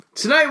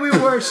Tonight we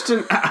watched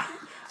an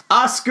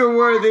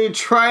Oscar-worthy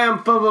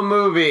triumph of a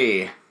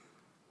movie.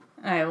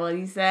 Alright, well,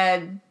 you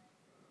said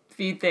a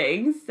few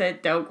things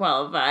that don't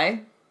qualify.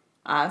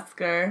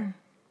 Oscar-worthy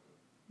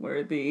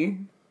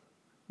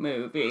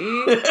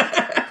movie.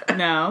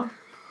 No.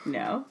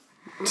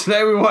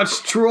 Tonight we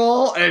watched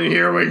Troll, and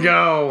here we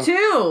go. 2.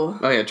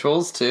 Oh yeah,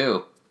 Trolls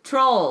 2.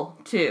 Troll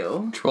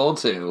 2. Troll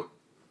 2.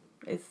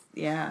 It's,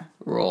 yeah.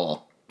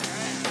 Roll.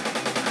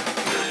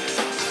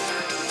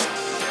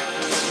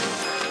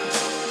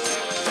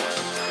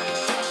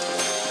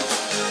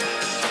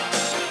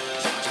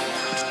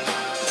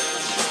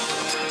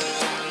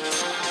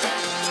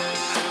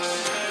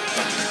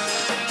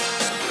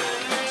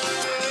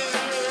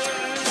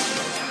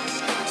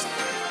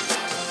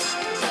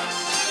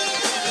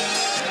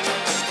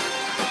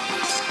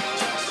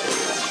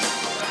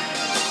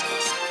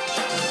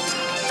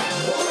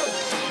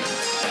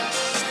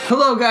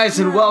 Hello guys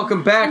and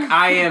welcome back.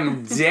 I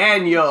am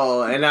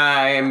Daniel and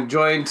I am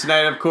joined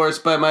tonight of course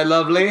by my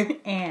lovely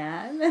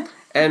Anne.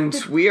 And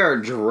we are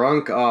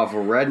drunk off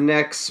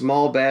Redneck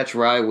Small Batch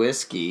Rye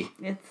Whiskey.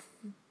 It's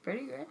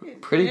pretty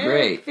great. Pretty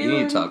great. You need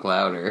Feeling, to talk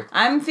louder.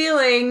 I'm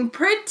feeling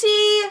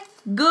pretty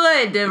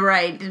good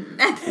right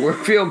We're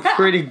feeling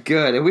pretty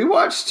good. And we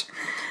watched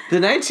the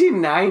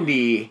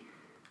 1990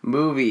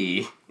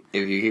 movie,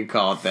 if you could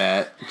call it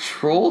that,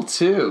 Troll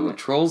 2.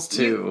 Trolls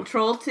 2.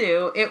 Troll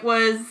 2. It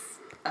was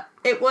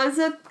an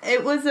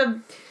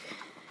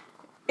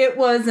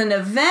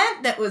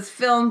event that was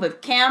filmed with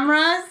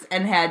cameras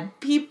and had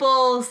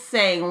people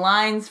saying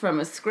lines from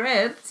a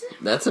script.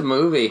 That's a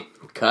movie.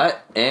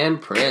 Cut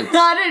and print.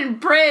 Not in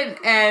print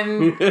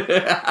and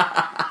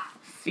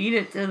feed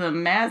it to the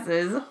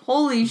masses.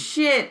 Holy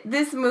shit.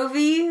 This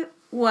movie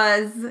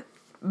was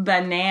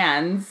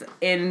bananas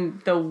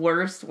in the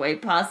worst way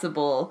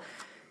possible.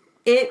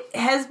 It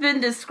has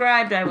been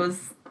described, I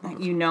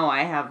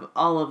have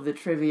all of the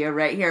trivia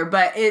right here,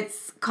 but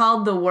it's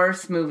called the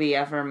worst movie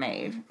ever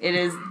made. It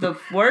is the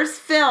worst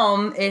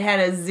film. It had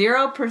a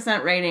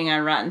 0% rating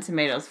on Rotten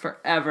Tomatoes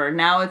forever.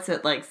 Now it's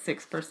at like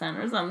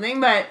 6% or something,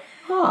 but...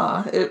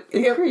 It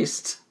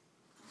increased.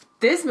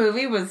 This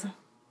movie was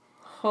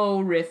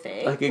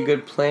horrific. Like a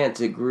good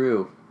plant, it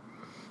grew.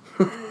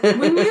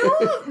 When you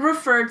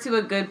refer to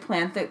a good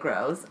plant that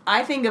grows,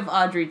 I think of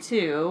Audrey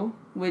 2,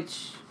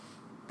 which...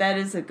 That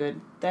is a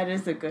good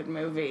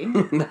movie.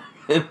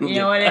 You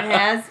know what it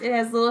has? It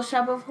has Little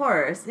Shop of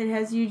Horrors. It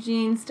has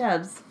Eugene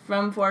Stubbs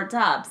from Four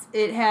Tops.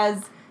 It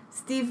has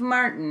Steve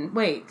Martin.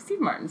 Wait,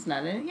 Steve Martin's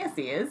not in it. Yes,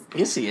 he is.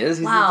 Yes, he is.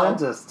 He's wow. the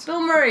dentist. Bill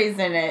Murray's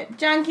in it.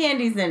 John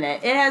Candy's in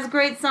it. It has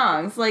great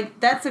songs. Like,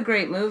 that's a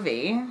great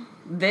movie.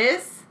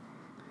 This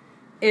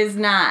is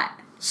not.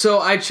 So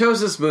I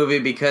chose this movie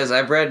because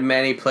I've read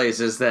many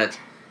places that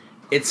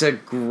it's a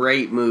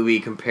great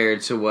movie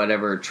compared to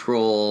whatever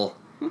Troll...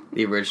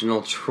 the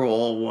original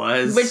Troll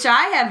was. Which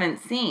I haven't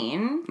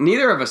seen.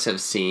 Neither of us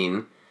have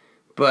seen,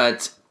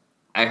 but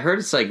I heard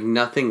it's like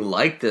nothing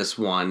like this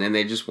one, and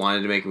they just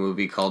wanted to make a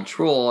movie called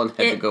Troll and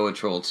had to go with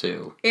Troll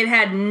 2. It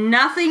had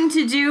nothing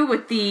to do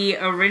with the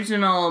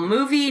original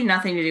movie,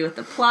 nothing to do with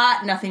the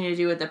plot, nothing to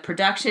do with the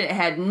production. It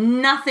had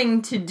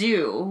nothing to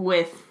do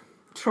with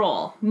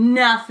Troll.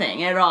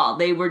 Nothing at all.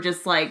 They were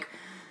just like,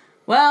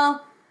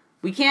 well,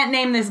 we can't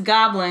name this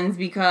Goblins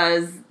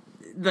because...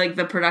 like,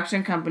 the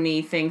production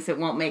company thinks it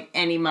won't make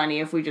any money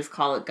if we just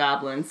call it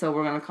Goblins, so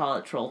we're going to call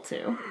it Troll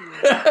 2.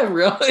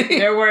 Really?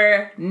 There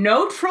were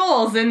no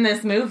trolls in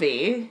this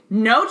movie.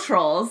 No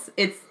trolls.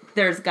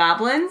 There's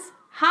goblins,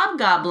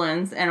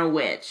 hobgoblins, and a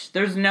witch.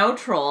 There's no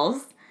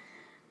trolls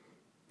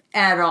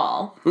at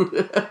all.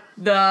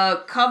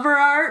 The cover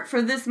art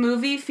for this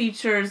movie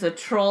features a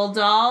troll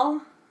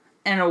doll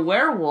and a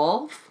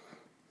werewolf.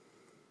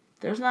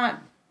 There's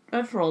not...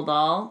 a troll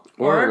doll,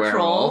 or a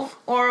troll,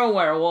 or a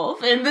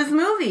werewolf in this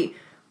movie.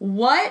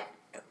 What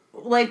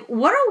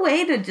a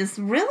way to just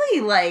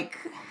really,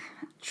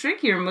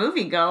 trick your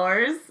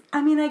moviegoers.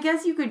 I mean, I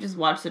guess you could just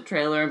watch the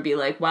trailer and be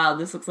like, wow,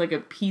 this looks like a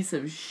piece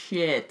of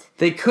shit.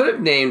 They could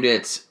have named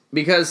it,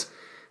 because,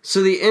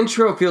 so the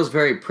intro feels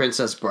very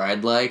Princess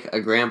Bride-like, a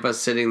grandpa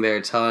sitting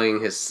there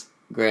telling his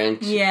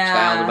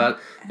grandchild about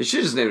it. They should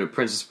have just named it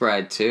Princess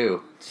Bride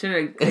 2.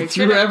 They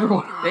should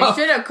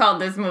have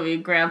called this movie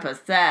Grandpa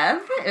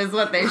Seth, is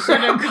what they should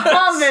have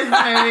called this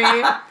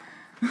movie.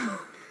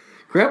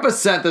 Grandpa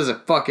Seth is a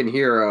fucking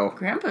hero.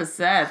 Grandpa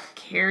Seth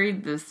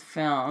carried this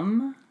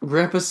film.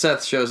 Grandpa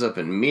Seth shows up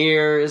in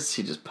mirrors.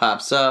 He just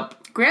pops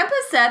up. Grandpa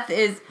Seth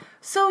is...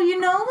 So,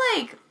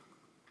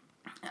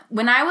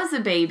 when I was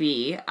a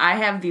baby, I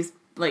have these,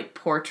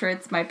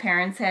 portraits my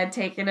parents had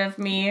taken of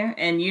me,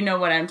 and you know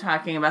what I'm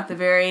talking about. The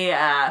very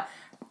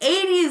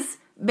 80s...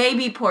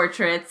 baby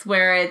portraits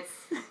where it's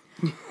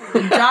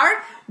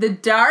the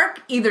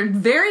dark, either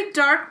very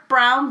dark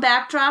brown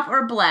backdrop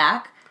or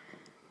black,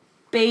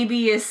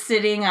 baby is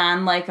sitting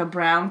on like a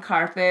brown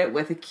carpet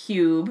with a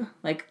cube,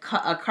 like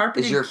a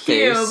carpeted cube. Is your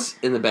face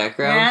in the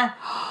background? Yeah.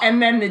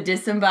 And then the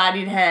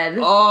disembodied head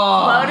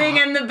floating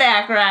in the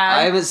background.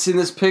 I haven't seen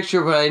this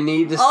picture, but I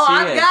need to see it.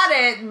 I've got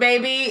it,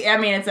 baby. I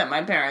mean, it's at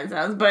my parents'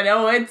 house, but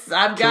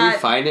Can we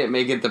find it and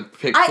make it the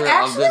picture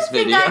of this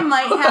video? I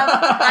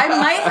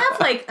might have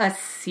like a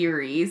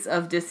series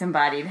of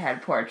disembodied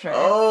head portraits.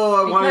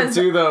 Oh, I want to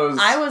do those.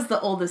 I was the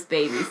oldest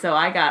baby, so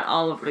I got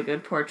all of the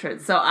good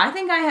portraits. So I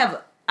think I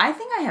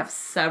have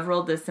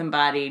several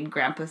disembodied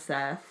Grandpa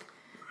Seth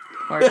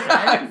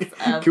portraits.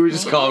 Can we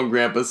just call him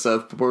Grandpa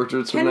Seth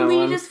portraits from now on? Can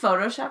we just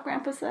Photoshop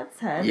Grandpa Seth's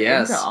head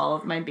into all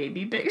of my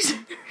baby pictures?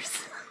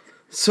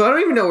 So I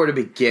don't even know where to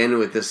begin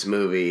with this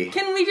movie.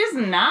 Can we just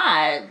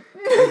not?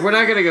 We're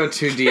not going to go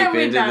too deep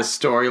into the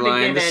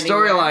storyline. The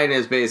storyline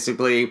is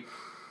basically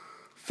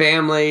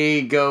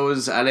family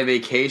goes on a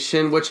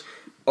vacation, which...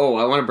 Oh,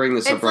 I want to bring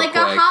this up real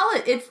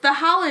quick. It's the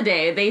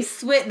holiday. They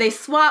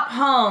swap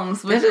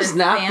homes with That does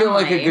not feel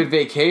like a good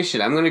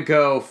vacation. I'm going to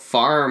go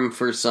farm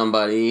for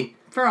somebody.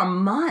 For a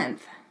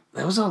month.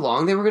 That was how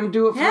long they were going to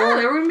do it for? Yeah,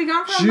 they were going to be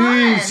gone for a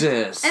month.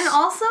 Jesus. And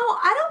also,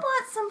 I don't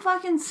want some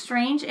fucking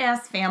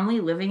strange-ass family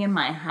living in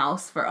my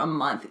house for a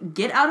month.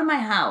 Get out of my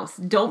house.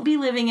 Don't be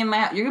living in my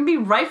house. You're going to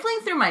be rifling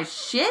through my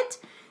shit?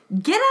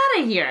 Get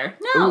out of here.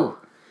 No. Ooh.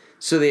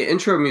 So the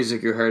intro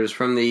music you heard is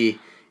from the...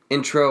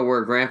 intro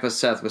where Grandpa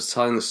Seth was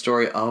telling the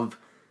story of,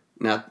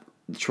 not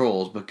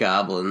trolls, but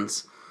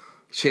goblins,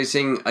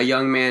 chasing a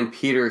young man,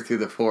 Peter, through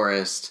the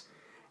forest,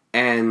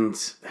 and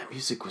that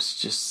music was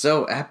just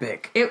so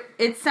epic.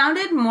 It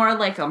sounded more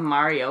like a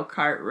Mario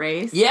Kart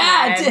race.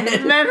 Yeah, it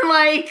did! Than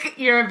like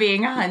you're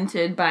being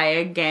hunted by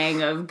a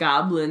gang of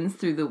goblins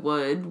through the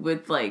woods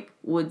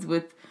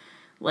with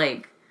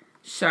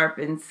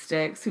sharpened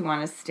sticks who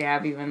want to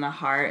stab you in the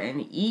heart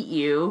and eat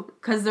you,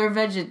 because they're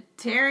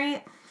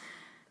vegetarian.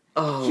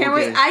 Oh, can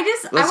we?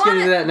 Let's get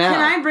into that now.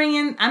 I'm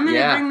going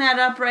to bring that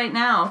up right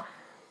now.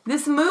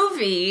 This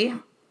movie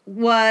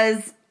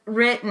was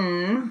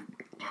written.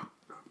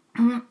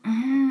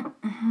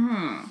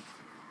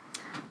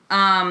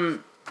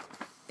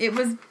 It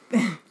was.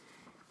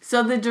 So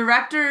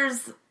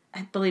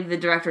I believe the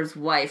director's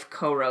wife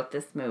co-wrote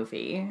this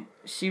movie.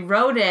 She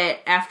wrote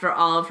it after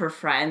all of her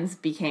friends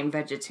became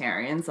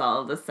vegetarians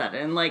all of a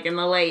sudden, like in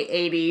the late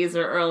 80s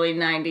or early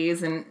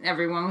 90s, and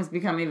everyone was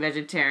becoming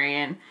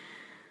vegetarian.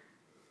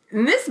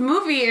 And this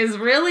movie is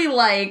really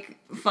like,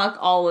 fuck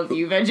all of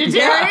you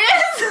vegetarians.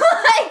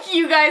 Like,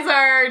 you guys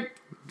are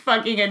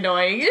fucking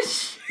annoying as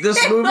shit.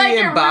 This movie like,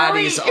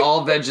 embodies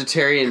all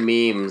vegetarian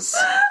memes.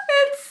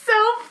 It's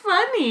so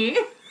funny.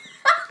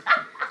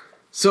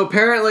 So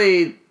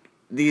apparently,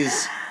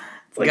 these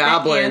like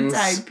goblins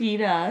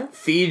anti-PETA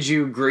feed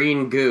you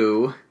green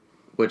goo,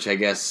 which I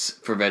guess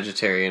for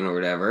vegetarian or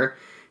whatever,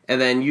 and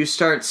then you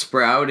start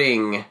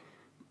sprouting...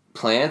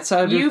 plants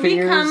out of your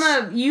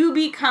fingers? You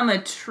become a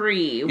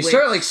tree. You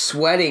start, like,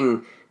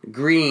 sweating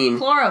green.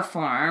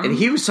 Chloroform. And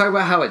he was talking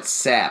about how it's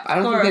sap. I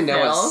don't think they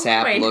know what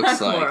sap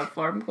looks like.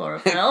 Chloroform,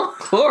 chlorophyll.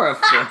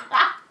 Chlorophyll.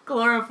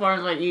 Chloroform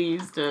is what you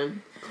used to...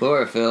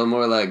 Chlorophyll,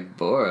 more like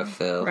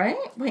borophyll. Right?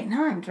 Wait,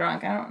 now I'm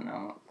drunk. I don't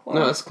know.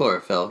 No, it's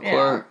chlorophyll.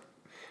 Yeah.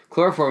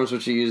 Chloroform is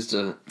what you use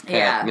to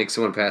make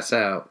someone pass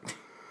out.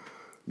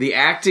 The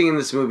acting in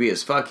this movie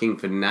is fucking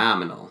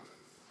phenomenal.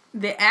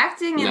 The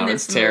acting in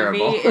this movie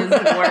is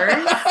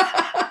worse.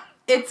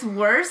 It's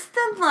worse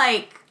than,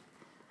 like,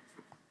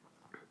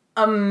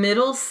 a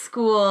middle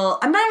school...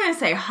 I'm not going to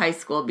say high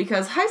school,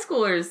 because high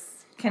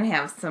schoolers can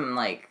have some,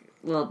 like,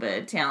 little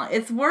bit of talent.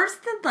 It's worse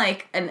than,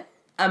 like,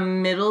 a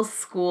middle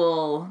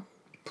school...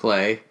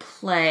 Play.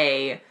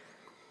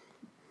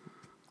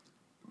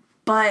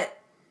 But...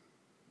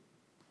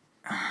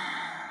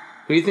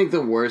 Who do you think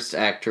the worst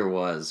actor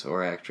was,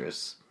 or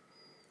actress?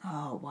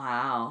 Oh,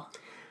 wow.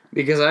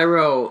 Because I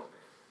wrote,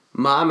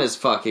 Mom is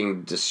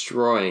fucking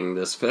destroying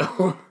this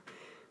film.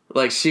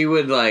 Like, she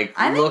would, like,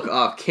 look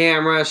off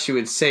camera. She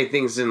would say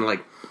things in,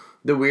 like,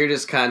 the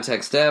weirdest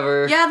context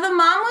ever. Yeah, the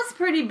mom was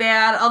pretty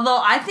bad.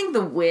 Although, I think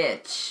the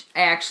witch,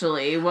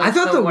 actually, was I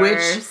thought the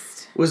worst.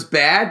 Witch was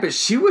bad, but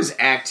she was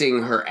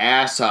acting her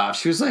ass off.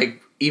 She was,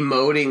 like,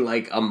 emoting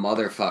like a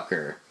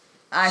motherfucker.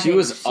 She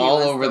was all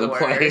over the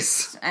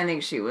place. I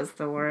think she was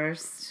the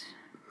worst.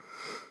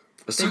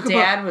 The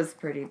dad was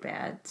pretty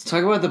bad. Let's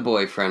talk about the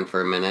boyfriend for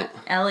a minute.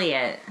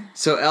 Elliot.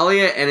 So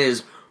Elliot and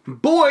his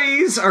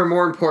boys are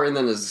more important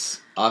than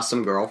his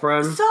awesome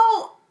girlfriend.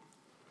 So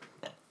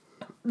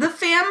the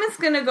fam is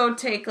going to go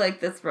take, like,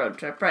 this road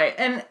trip, right?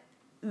 And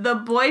the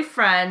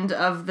boyfriend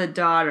of the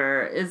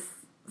daughter is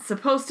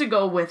supposed to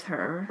go with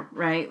her,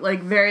 right?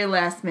 Like, very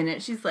last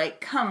minute. She's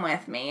like, come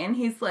with me. And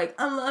he's like,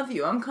 I love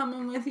you. I'm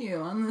coming with you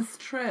on this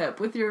trip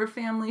with your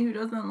family who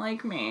doesn't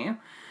like me.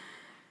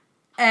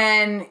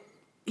 And...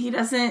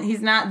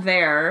 he's not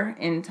there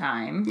in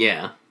time.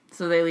 Yeah.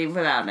 So they leave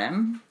without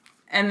him.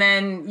 And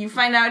then you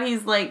find out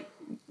he's, like,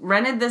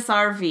 rented this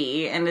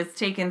RV and has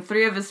taken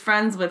 3 of his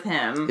friends with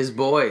him. His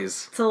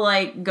boys. To,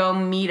 like, go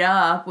meet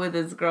up with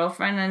his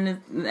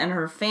girlfriend and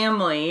her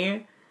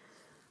family.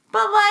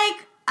 But,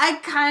 like, I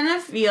kind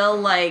of feel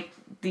like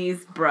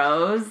these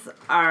bros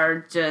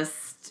are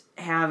just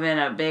having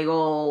a big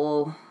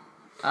old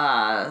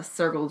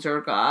circle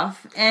jerk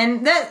off.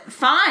 And that,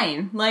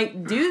 fine.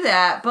 Like, do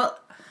that.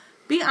 But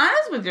be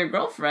honest with your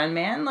girlfriend,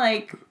 man.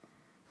 Like,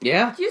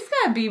 yeah. You just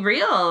gotta be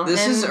real.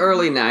 This is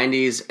early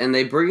 90s, and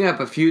they bring it up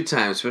a few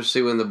times,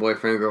 especially when the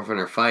boyfriend and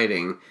girlfriend are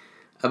fighting,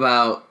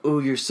 about, oh,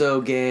 you're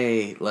so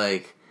gay.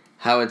 Like,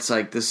 how it's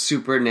like this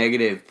super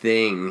negative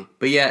thing.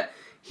 But yet,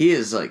 he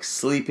is like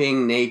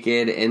sleeping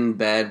naked in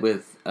bed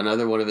with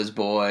another one of his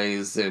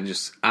boys. They're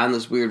just on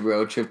this weird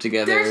road trip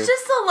together. There's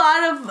just a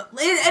lot of,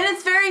 and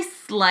it's very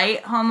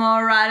slight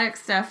homoerotic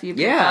stuff you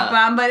pick up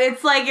on, but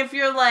it's like, if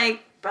you're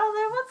like,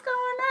 brother, what's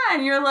going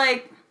on? You're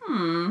like,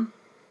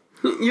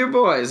 Your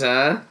boys,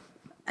 huh?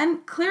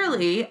 And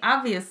clearly,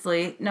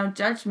 obviously, no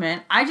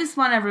judgment. I just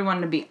want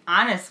everyone to be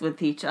honest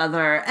with each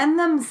other and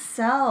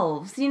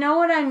themselves. You know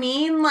what I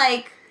mean?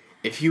 Like,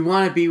 if you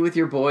want to be with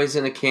your boys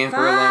in a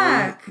camper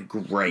alone,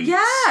 great.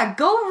 Yeah,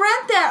 go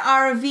rent that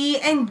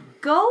RV and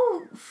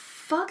go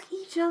fuck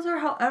each other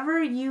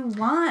however you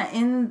want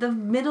in the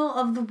middle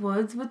of the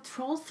woods with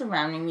trolls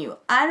surrounding you.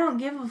 I don't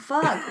give a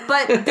fuck.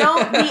 But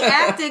don't be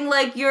acting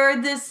like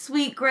you're this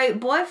sweet, great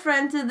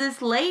boyfriend to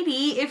this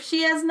lady if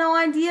she has no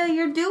idea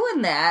you're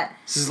doing that.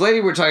 This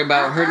lady we're talking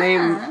about, her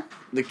name,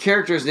 the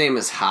character's name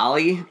is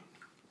Holly.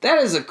 That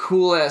is a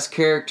cool-ass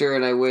character,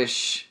 and I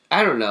wish,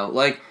 I don't know,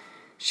 like,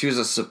 she was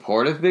a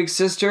supportive big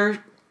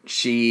sister.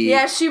 She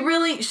was a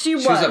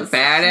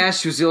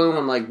badass. She was the only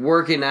one, like,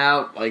 working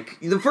out. Like,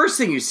 the first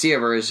thing you see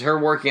of her is her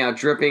working out,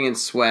 dripping in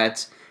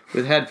sweat,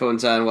 with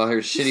headphones on while her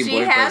shitty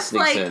boyfriend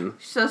sneaks in.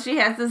 So she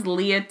has this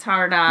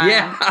leotard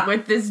on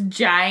with this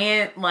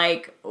giant,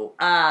 like,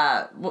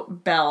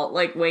 belt,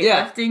 like,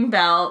 weightlifting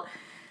belt.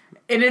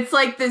 And it's,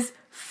 like, this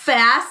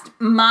fast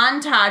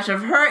montage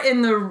of her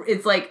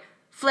it's, like,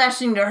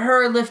 flashing to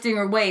her lifting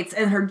her weights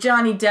and her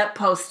Johnny Depp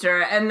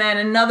poster and then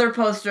another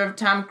poster of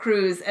Tom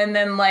Cruise and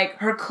then like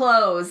her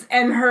clothes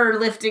and her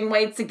lifting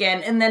weights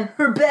again and then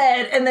her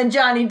bed and then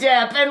Johnny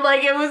Depp and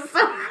like it was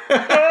so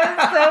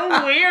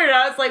weird.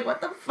 I was like,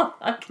 what the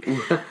fuck?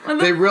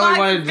 They really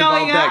wanted to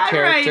develop that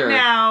character. Right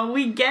now,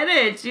 we get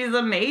it. She's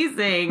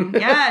amazing.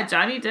 Yeah,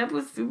 Johnny Depp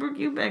was super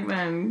cute back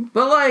then.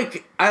 But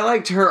like, I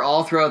liked her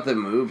all throughout the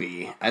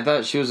movie. I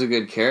thought she was a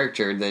good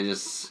character. They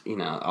just,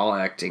 all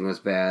acting was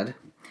bad.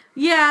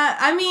 Yeah,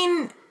 I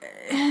mean,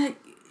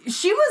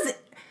 she was...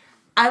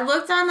 I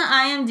looked on the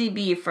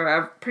IMDb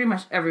for pretty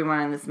much everyone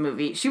in this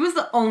movie. She was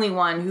the only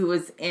one who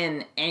was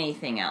in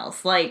anything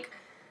else. Like,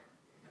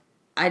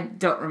 I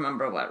don't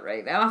remember what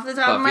right now off the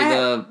top of my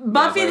head.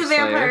 Buffy the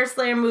Vampire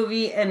Slayer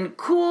movie and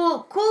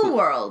Cool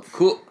World.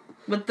 Cool.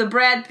 With the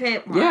Brad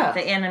Pitt one,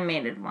 the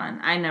animated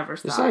one. I never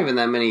saw it. There's not even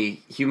that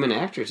many human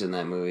actors in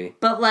that movie.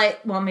 But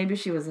like, well, maybe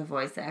she was a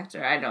voice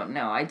actor. I don't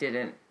know. I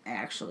didn't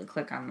actually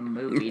click on the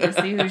movie to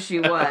see who she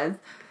was.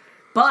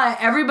 But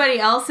everybody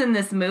else in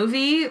this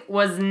movie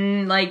was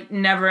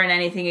never in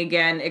anything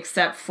again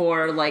except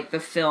for like the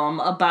film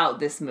about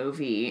this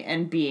movie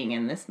and being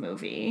in this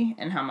movie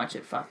and how much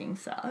it fucking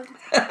sucked.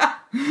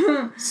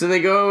 So they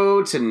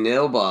go to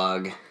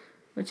Nilbog.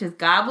 Which is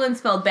goblin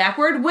spelled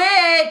backward,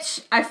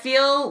 which I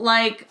feel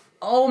like,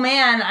 oh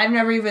man, I've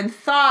never even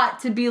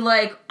thought to be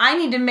like, I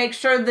need to make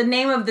sure the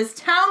name of this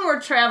town we're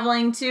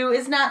traveling to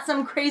is not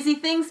some crazy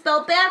thing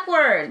spelled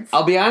backwards.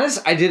 I'll be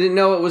honest, I didn't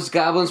know it was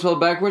goblin spelled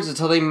backwards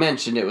until they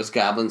mentioned it was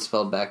goblin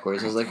spelled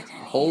backwards. I was like,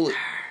 holy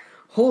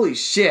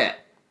shit.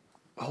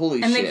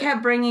 And they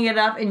kept bringing it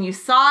up, and you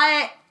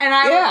saw it, and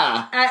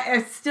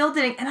I still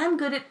didn't, and I'm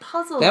good at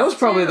puzzles, that was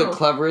probably the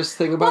cleverest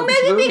thing about this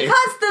movie. Well, maybe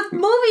because the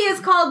movie is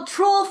called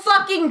Troll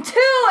Fucking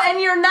 2,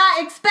 and you're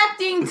not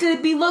expecting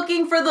to be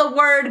looking for the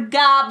word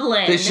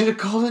goblin. They should have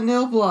called it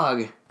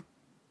Nilblog.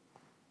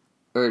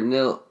 Or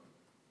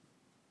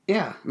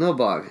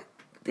Nilbog.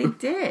 They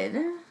did.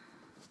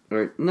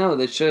 Or, no,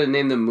 they should have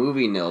named the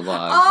movie Nilbog.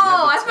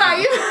 Oh, I thought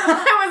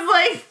I was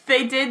like,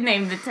 they did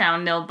name the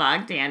town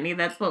Nilbog, Danny.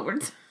 That's what we're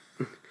talking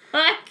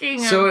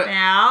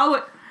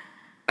about.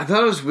 I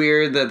thought it was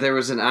weird that there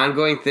was an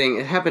ongoing thing.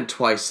 It happened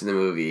twice in the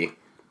movie.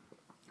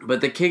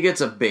 But the kid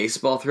gets a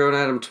baseball thrown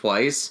at him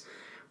twice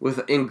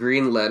with, in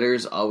green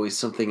letters, always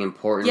something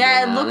important.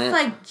 Yeah, it looks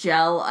like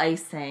gel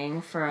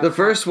icing for the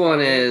first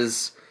one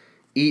is,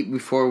 eat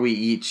before we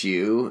eat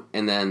you.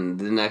 And then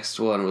the next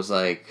one was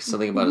like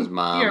something about his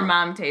mom. Your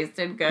mom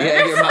tasted good.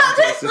 Yeah, your mom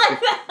tasted good.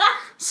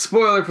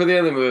 Spoiler for the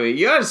other movie.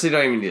 You honestly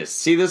don't even need to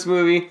see this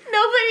movie.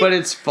 Nobody. But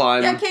it's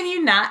fun. Yeah, can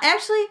you not?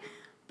 Actually,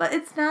 but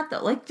it's not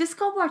though. Like, just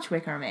go watch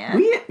Wicker Man.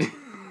 We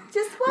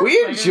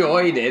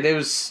enjoyed it. It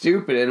was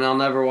stupid, and I'll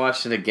never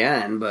watch it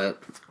again.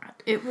 But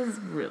it was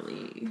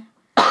really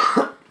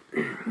awful.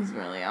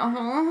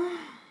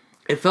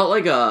 It felt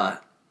like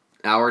a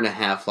hour and a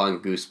half long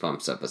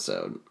Goosebumps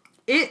episode.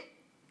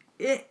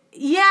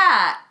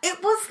 Yeah,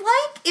 it was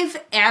like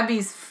if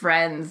Abby's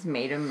Friends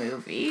made a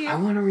movie. I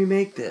want to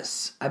remake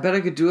this. I bet I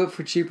could do it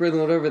for cheaper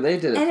than whatever they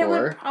did it for. And it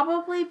would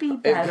probably be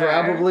better. It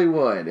probably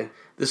would.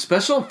 The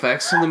special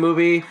effects in the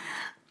movie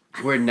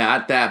were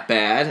not that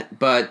bad,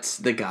 but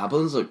the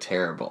goblins look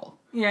terrible.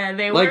 Yeah,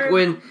 they were. Like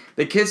when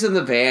the kid's in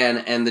the van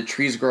and the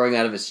tree's growing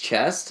out of his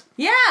chest.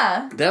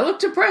 Yeah. That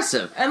looked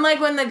impressive. And like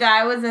when the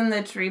guy was in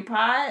the tree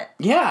pot.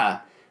 Yeah.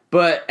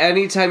 But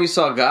anytime you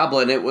saw a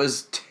goblin, it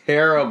was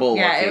terrible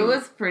looking. It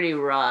was pretty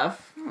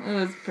rough. It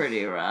was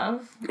pretty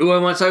rough. Ooh, I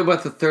want to talk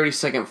about the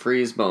 30-second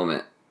freeze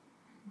moment.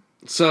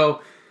 So,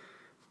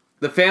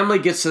 the family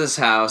gets to this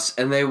house,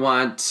 and they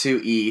want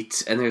to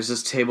eat, and there's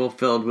this table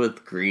filled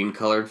with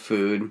green-colored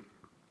food.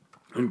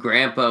 And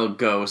Grandpa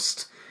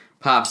Ghost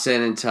pops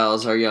in and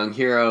tells our young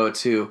hero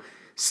to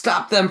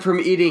stop them from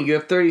eating. You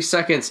have 30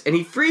 seconds. And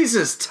he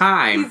freezes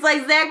time. He's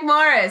like Zach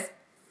Morris.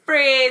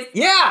 Freeze.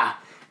 Yeah.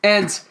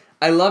 And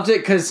I loved it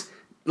because,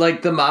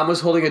 like, the mom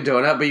was holding a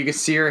donut, but you could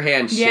see her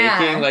hand shaking.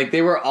 Yeah. Like,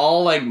 they were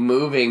all, like,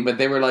 moving, but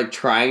they were, like,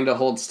 trying to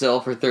hold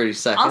still for 30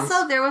 seconds.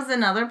 Also, there was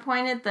another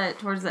point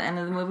towards the end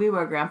of the movie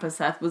where Grandpa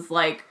Seth was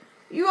like,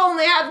 you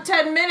only have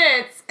 10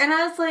 minutes. And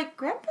I was like,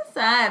 Grandpa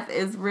Seth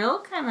is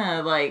real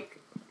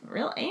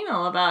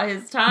anal about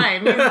his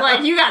time. He's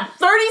like, you got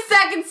 30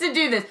 seconds to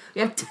do this.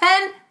 You have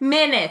 10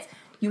 minutes.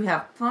 You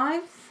have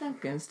 5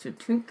 seconds to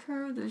take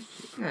care of this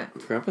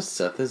shit. Grandpa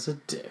Seth is a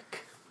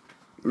dick.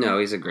 No,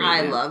 he's a great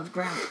man. I loved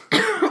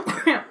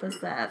Grandpa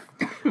Seth.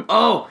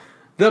 Oh,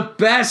 the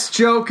best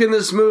joke in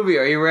this movie.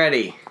 Are you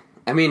ready?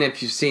 I mean,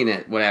 if you've seen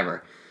it,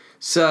 whatever.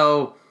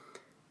 So,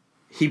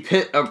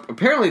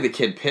 apparently the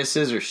kid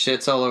pisses or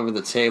shits all over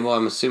the table.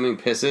 I'm assuming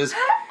pisses.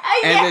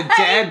 And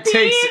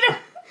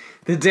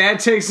the dad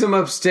takes him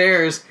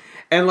upstairs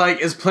and,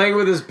 like, is playing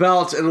with his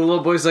belt, and the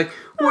little boy's like,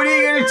 what are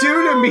you gonna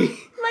do to me?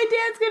 My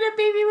dad's gonna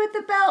beat me with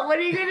the belt. What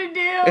are you gonna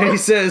do? And he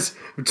says,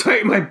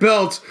 tighten my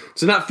belt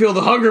to not feel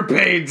the hunger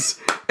pains.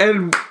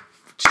 And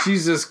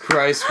Jesus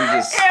Christ, we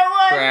just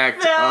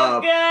cracked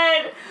up.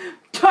 Good.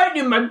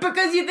 Tighten my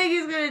because you think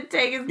he's gonna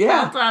take his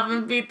belt off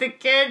and beat the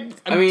kid.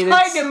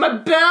 Tighten my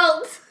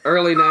belt.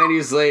 Early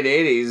 90s, late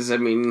 80s. I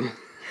mean,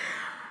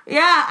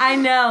 yeah, I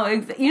know.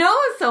 You know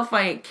what was so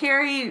funny?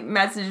 Carrie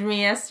messaged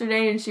me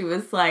yesterday, and she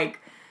was like,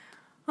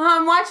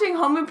 I'm watching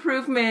Home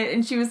Improvement,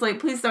 and she was like,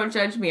 please don't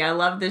judge me, I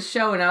love this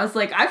show. And I was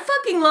like, I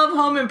fucking love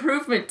Home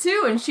Improvement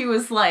too. And she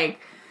was like,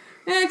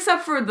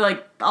 except for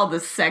like all the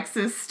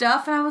sexist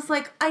stuff. And I was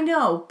like, I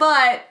know,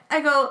 but I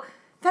go,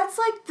 that's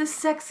like the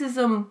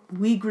sexism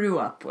we grew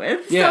up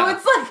with. Yeah. So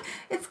it's like,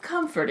 it's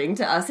comforting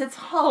to us. It's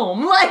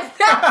home. Like,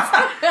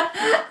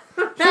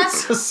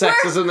 that's the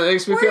sexism that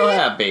makes me feel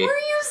happy. We're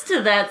used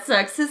to that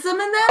sexism,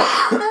 and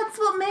that's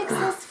what makes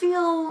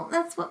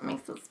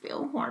us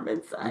feel warm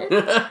inside.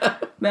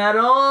 That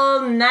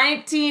old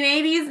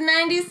 1980s,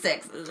 90s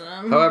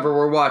sexism. However,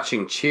 we're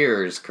watching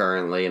Cheers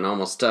currently and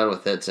almost done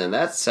with it, and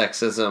that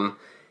sexism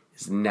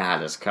is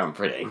not as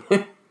comforting. No,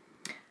 but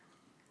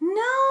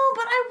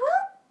I will.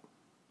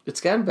 It's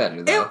gotten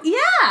better, though.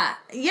 Yeah,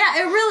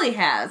 it really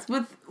has,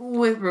 with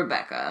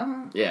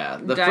Rebecca. Yeah,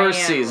 the Diane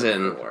first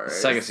season,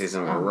 second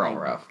season were real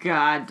rough.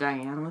 God,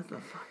 Diane was the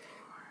fucking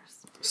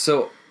worst.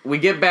 So, we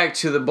get back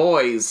to the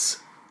boys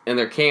in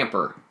their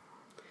camper,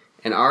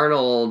 and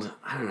Arnold,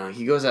 I don't know,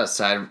 he goes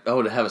outside,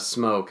 to have a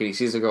smoke, and he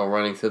sees a girl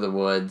running through the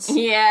woods.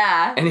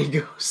 Yeah. And he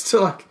goes to,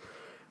 like,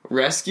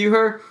 rescue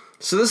her.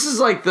 So this is,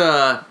 like,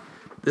 the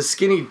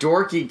skinny,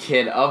 dorky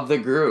kid of the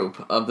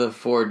group, of the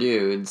 4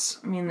 dudes.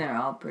 I mean, they're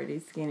all pretty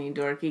skinny,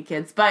 dorky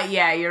kids. But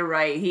yeah, you're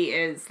right. He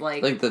is,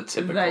 like the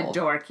typical. The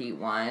dorky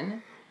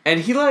one. And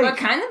he, like... But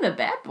kind of the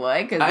bad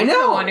boy, because he's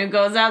the one who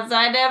goes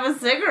outside to have a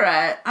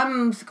cigarette.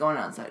 I'm just going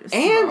outside to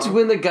smoke. And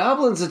when the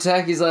goblins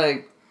attack, he's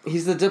like...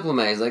 He's the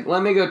diplomat. He's like,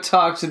 let me go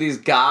talk to these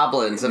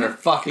goblins that are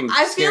fucking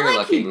scary looking. I feel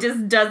like he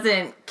just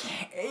doesn't...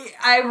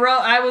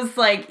 I was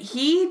like,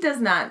 he does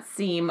not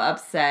seem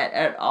upset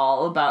at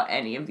all about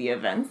any of the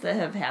events that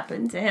have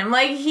happened to him.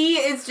 Like, he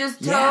is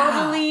just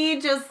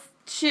totally just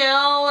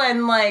chill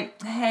and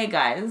like, hey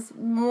guys,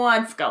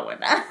 what's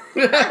going on?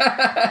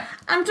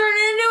 I'm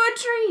turning into a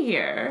tree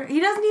here. He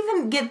doesn't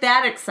even get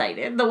that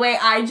excited. The way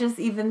I just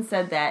even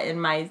said that in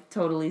my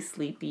totally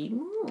sleepy...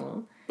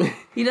 Ooh.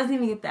 He doesn't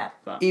even get that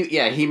far.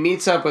 He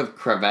meets up with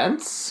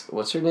Crevence.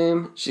 What's her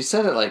name? She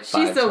said it like 5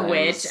 times. She's a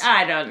witch.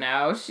 I don't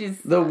know.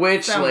 She's the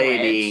witch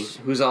lady,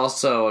 who's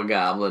also a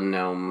goblin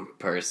gnome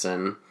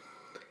person.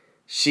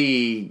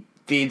 She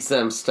feeds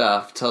them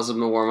stuff, tells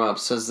them to warm up,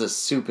 says the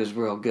soup is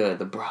real good,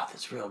 the broth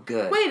is real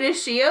good. Wait, is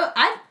she a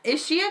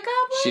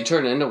goblin? She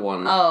turned into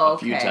one a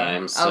few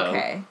times. So.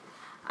 Okay.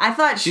 I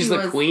thought she's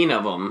the queen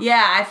of them.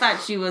 Yeah, I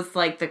thought she was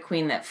like the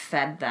queen that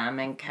fed them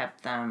and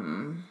kept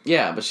them.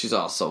 Yeah, but she's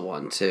also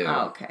one too.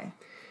 Oh, okay.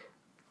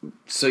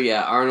 So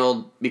yeah,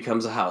 Arnold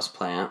becomes a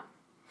houseplant.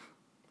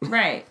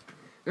 Right.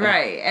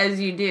 Right, as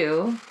you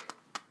do.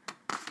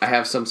 I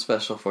have some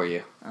special for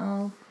you.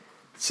 Oh.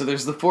 So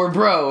there's the 4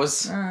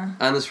 bros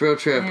on this road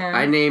trip. Yeah.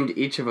 I named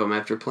each of them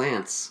after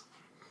plants.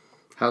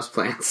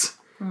 Houseplants.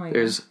 Oh my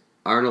there's God.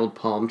 Arnold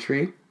Palm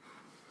Tree.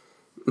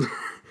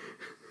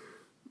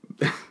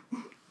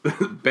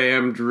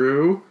 Bam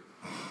Drew,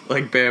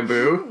 like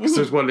bamboo, because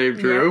there's one named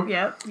Drew.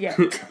 Yep.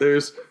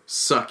 There's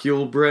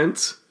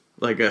Succulent,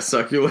 like a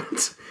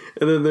succulent.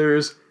 And then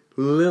there's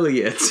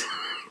Liliot,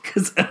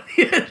 because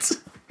Elliot.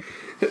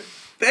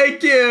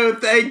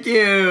 Thank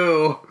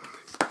you.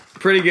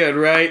 Pretty good,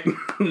 right?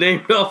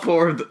 Named all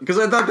four of them. Because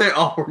I thought they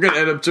all were going to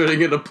end up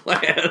turning into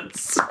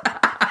plants.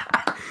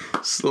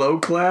 Slow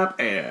clap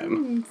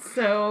and...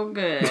 So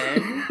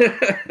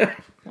good.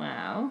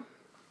 Wow.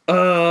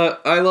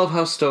 I love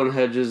how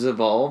Stonehenge has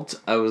evolved.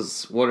 I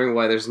was wondering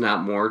why there's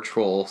not more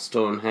troll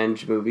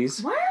Stonehenge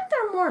movies. Why aren't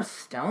there more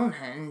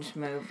Stonehenge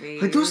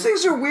movies? Like, those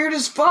things are weird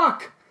as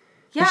fuck.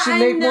 Yeah, they should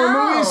make more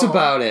movies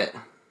about it.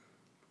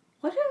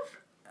 What if...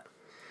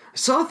 I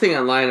saw a thing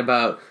online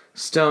about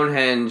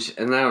Stonehenge,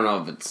 and I don't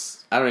know if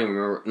it's... I don't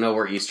even know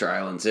where Easter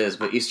Islands is,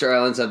 but Easter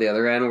Island's on the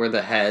other end where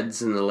the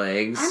heads and the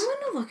legs. I'm going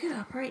to look it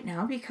up right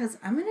now because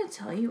I'm going to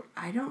tell you,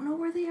 I don't know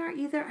where they are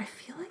either. I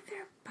feel like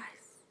they're by...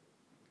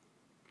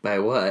 By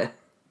what?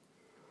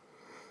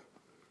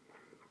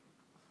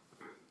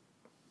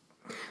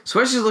 So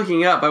while she's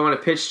looking up, I want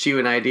to pitch to you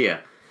an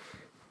idea.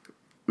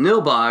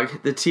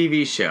 Nilbog, the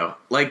TV show,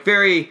 like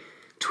very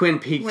Twin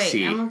Peaksy.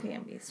 Wait, I'm looking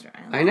at Easter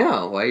Island. I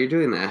know. Why are you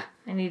doing that?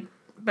 I need...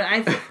 But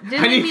I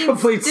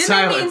complete silence.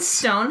 Didn't it mean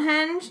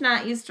Stonehenge,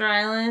 not Easter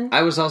Island?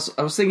 I was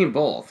thinking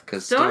both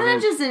because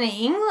Stonehenge is in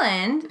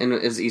England, and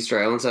is Easter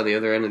Islands on the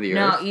other end of the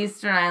earth? No,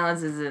 Easter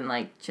Islands is in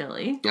like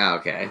Chile. Oh,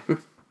 okay.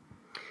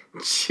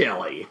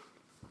 Chile.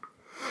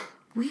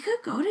 We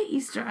could go to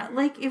Easter Island,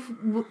 like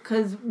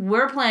because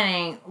we're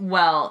planning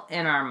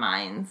in our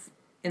minds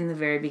in the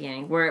very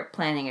beginning. We're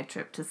planning a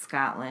trip to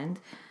Scotland.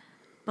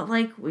 But,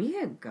 like, we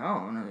could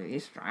go to the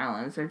Easter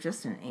Islands. They're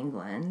just in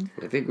England.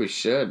 I think we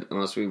should,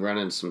 unless we run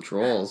into some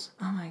trolls.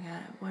 Oh, my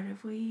God. What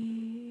if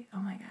we... Oh,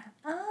 my God.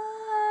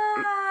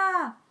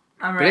 Ah!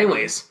 I'm ready. But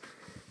anyways,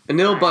 a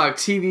Nilbog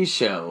TV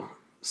show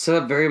set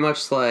up very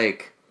much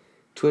like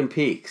Twin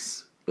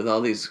Peaks, with all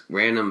these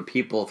random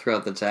people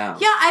throughout the town.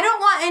 Yeah, I don't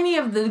want any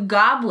of the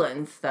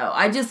goblins, though.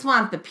 I just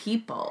want the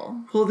people.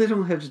 Well, they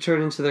don't have to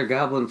turn into their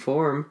goblin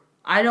form.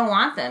 I don't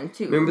want them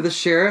to. Remember the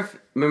sheriff?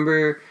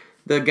 Remember...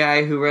 The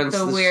guy who runs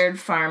the weird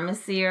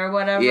pharmacy or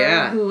whatever.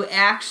 Yeah. Who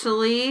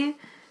actually...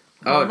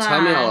 Oh,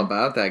 tell me all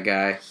about that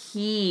guy.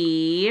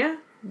 He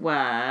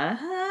was...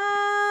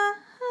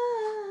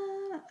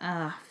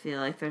 I feel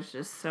like there's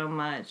just so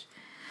much.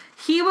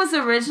 He was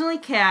originally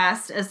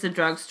cast as the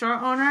drugstore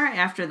owner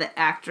after the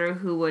actor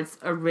who was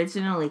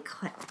originally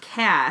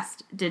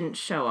cast didn't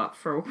show up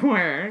for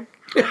work.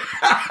 And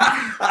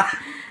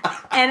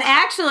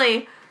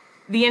actually...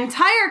 The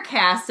entire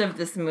cast of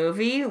this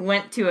movie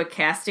went to a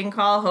casting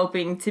call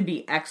hoping to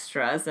be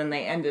extras, and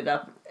they ended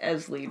up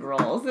as lead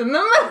roles in the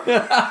movie.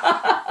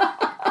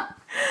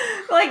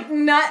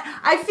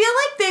 I feel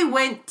like they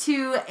went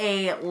to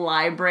a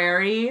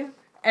library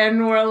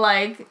and were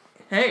like,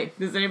 hey,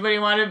 does anybody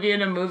want to be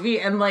in a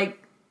movie? And,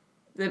 like,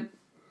 the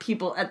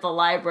people at the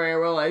library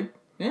were like,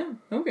 yeah,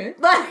 okay.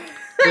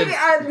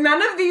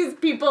 None of these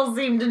people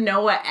seem to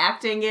know what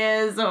acting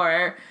is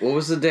or... What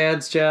was the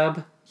dad's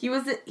job?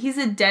 He's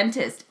a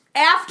dentist.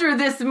 After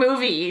this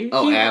movie.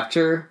 Oh,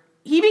 after?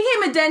 He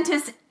became a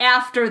dentist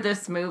after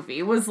this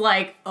movie. Was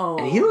like, oh.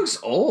 And he looks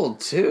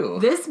old, too.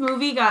 This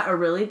movie got a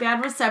really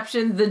bad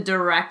reception. The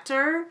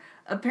director,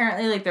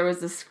 apparently, like, there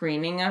was a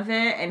screening of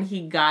it, and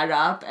he got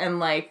up and,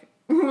 like,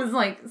 was,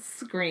 like,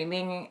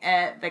 screaming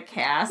at the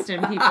cast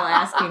and people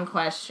asking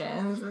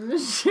questions and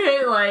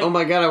shit, like... Oh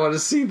my God, I want to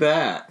see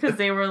that. Because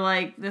they were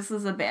like, this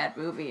is a bad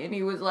movie. And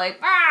he was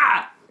like,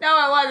 ah! No,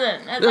 it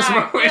wasn't. This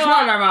movie's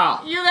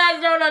wonderful. You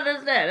guys don't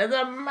understand. It's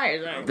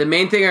amazing. The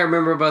main thing I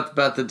remember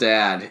about the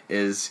dad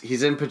is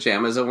he's in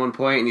pajamas at one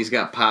point and he's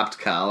got popped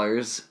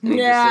collars. And he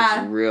just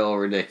looks real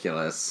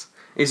ridiculous.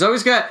 He's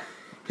always got...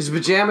 His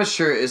pajama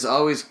shirt is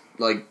always,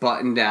 like,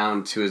 buttoned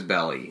down to his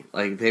belly.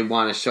 Like, they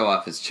want to show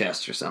off his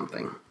chest or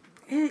something.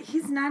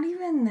 He's not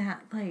even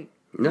that, like...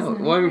 No,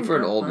 well, I mean, for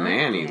an old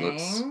man, he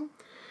looks...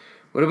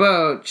 What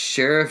about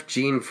Sheriff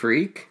Gene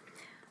Freak?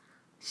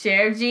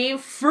 Sheriff Gene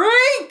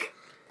Freak!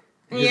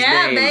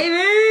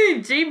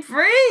 Baby! Gene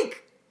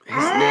Freak! His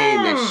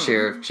name is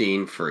Sheriff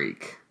Gene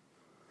Freak.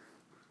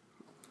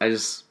 I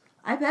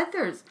bet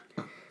there's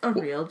a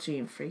real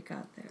Gene Freak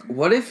out there.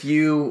 What if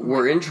you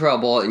were in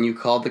trouble and you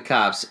called the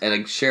cops and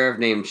a sheriff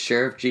named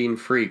Sheriff Gene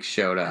Freak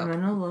showed up? I'm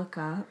gonna look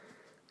up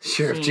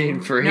Sheriff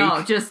Gene Freak?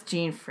 No, just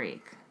Gene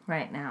Freak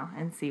right now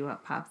and see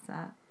what pops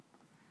up.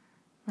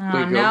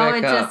 Oh, no,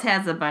 it just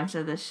has a bunch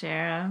of the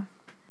sheriff.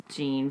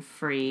 Gene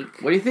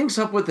Freak. What do you think's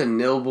up with the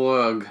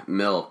Nilbog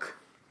milk?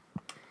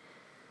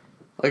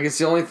 Like, it's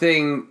the only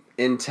thing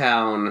in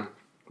town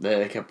that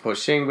they kept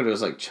pushing, but it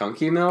was like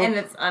chunky milk. And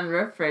it's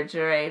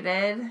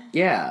unrefrigerated.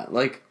 Yeah,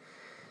 like,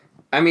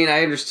 I mean,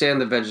 I understand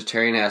the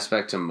vegetarian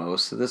aspect to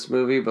most of this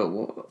movie, but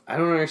I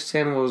don't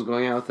understand what was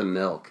going on with the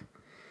milk.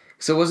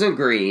 So it wasn't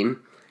green,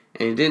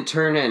 and it didn't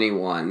turn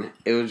anyone.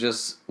 It was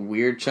just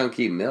weird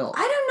chunky milk.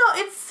 I don't know,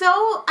 it's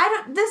so,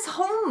 this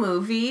whole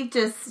movie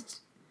just,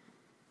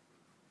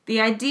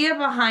 the idea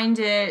behind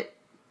it,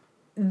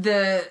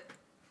 the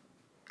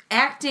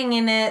acting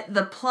in it,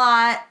 the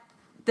plot,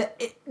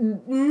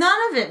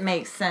 none of it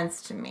makes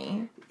sense to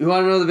me. You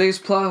want to know the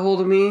biggest plot hole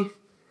to me?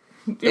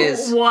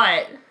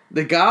 What?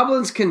 The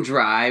goblins can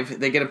drive.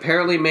 They can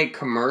apparently make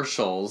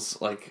commercials,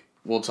 like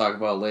we'll talk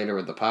about later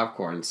with the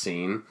popcorn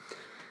scene.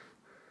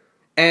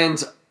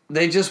 And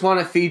they just want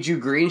to feed you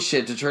green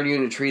shit to turn you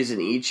into trees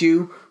and eat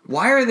you.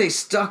 Why are they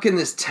stuck in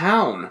this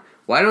town?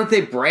 Why don't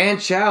they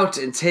branch out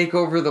and take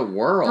over the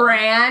world?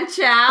 Branch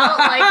out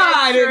like a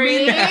I tree?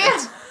 didn't mean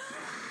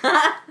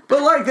that.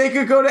 But, like, they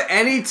could go to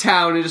any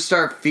town and just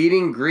start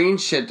feeding green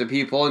shit to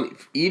people and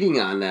eating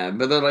on them.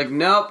 But they're like,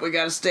 nope, we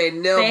gotta stay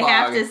in Nilbog. They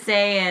have to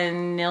stay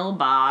in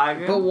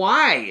Nilbog. But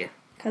why?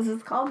 Because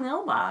it's called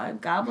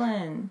Nilbog.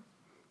 Goblin.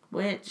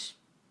 Witch.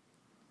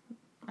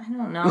 I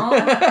don't know.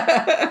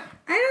 I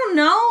don't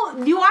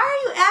know. Why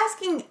are you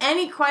asking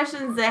any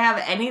questions that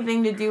have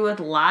anything to do with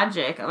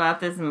logic about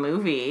this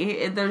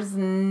movie? There's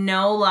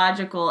no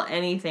logical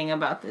anything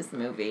about this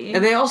movie.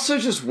 And they also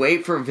just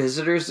wait for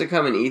visitors to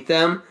come and eat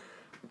them.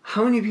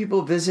 How many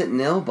people visit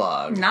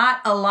Nilbog?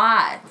 Not a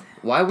lot.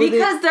 Why would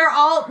Because they're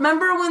all...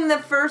 Remember when they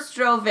first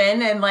drove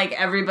in and, like,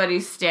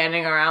 everybody's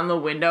standing around the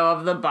window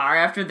of the bar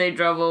after they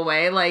drove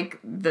away? Like,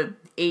 the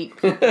 8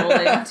 people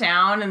in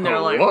town, and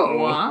they're whoa.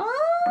 what?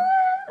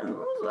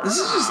 This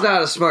is just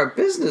not a smart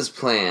business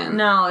plan.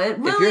 No, it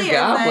really isn't. If you're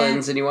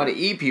goblins and you want to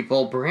eat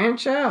people,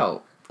 branch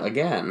out.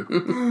 Again.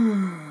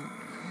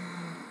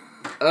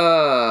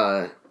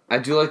 I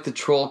do like the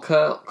troll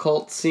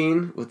cult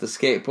scene with the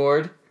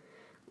skateboard.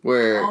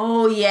 Where...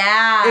 Oh,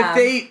 yeah.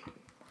 If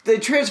they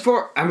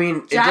transform... I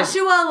mean...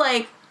 Joshua,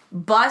 like,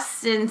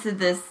 busts into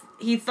this...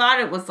 He thought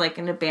it was, like,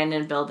 an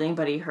abandoned building,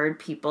 but he heard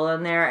people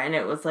in there, and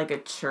it was, like, a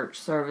church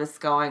service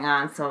going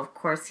on. So, of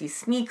course, he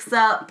sneaks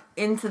up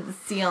into the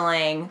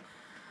ceiling...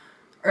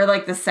 Or,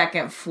 like, the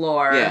second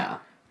floor. Yeah.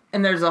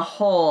 And there's a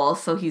hole,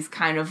 so he's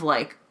kind of,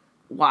 like,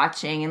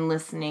 watching and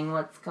listening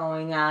what's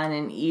going on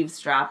and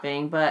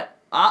eavesdropping. But,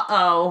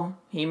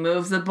 he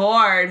moves the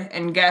board.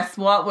 And guess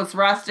what was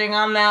resting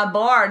on that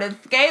board? His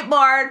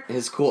skateboard.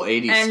 His cool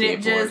 80s and skateboard.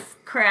 It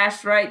just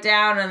crashed right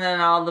down, and then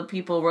all the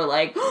people were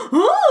like,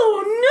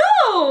 oh,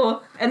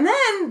 no! And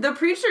then the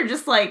preacher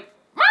just, like,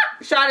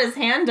 shot his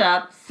hand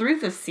up through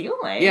the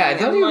ceiling. Yeah, I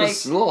thought he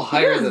was a little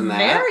higher than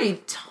that.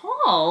 Very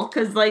tall,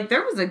 because, like,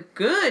 there was a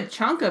good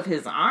chunk of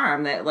his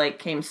arm that, like,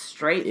 came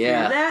straight through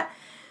that.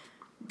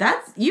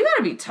 You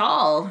gotta be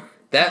tall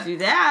to do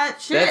that.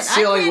 Shit, that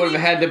ceiling would have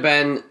had to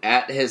been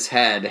at his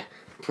head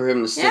for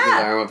him to stick his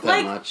arm up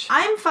that much.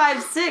 I'm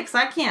 5'6",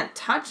 I can't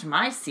touch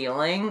my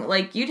ceiling.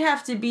 Like, you'd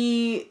have to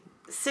be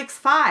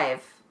 6'5",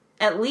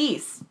 at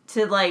least,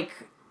 to, like...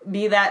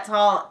 be that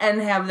tall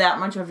and have that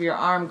much of your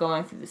arm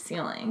going through the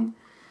ceiling.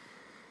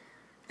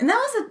 And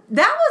that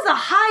was a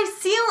high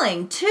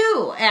ceiling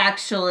too,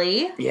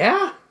 actually.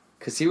 Yeah,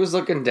 because he was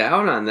looking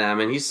down on them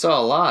and he saw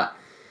a lot.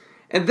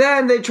 And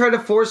then they try to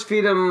force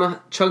feed him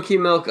chunky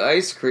milk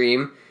ice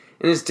cream,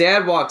 and his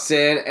dad walks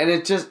in, and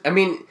it just, I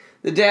mean,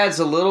 the dad's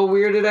a little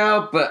weirded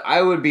out, but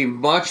I would be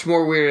much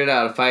more weirded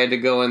out if I had to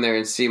go in there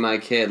and see my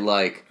kid,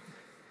 like,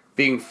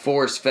 being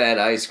force-fed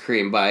ice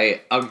cream by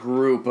a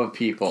group of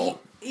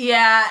people.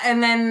 Yeah,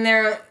 and then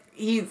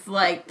he's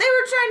like, they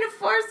were trying to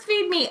force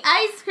feed me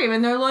ice cream,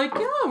 and they're like,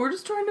 yeah, we're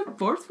just trying to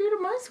force feed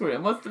him ice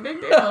cream. What's the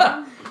big deal?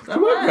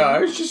 Come on,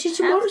 guys, just eat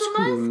some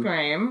ice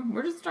cream.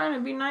 We're just trying to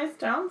be nice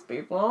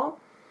townspeople.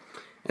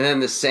 And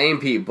then the same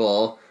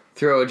people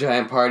throw a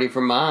giant party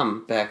for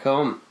Mom back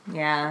home.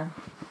 Yeah.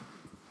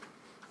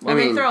 Well,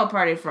 they throw a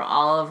party for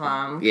all of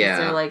them. Yeah.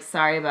 They're like,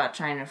 sorry about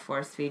trying to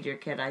force feed your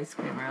kid ice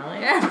cream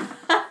earlier.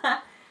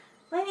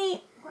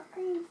 Lenny, what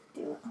are you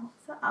doing? Oh,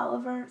 is that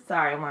Oliver?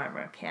 Sorry, one of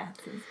our cats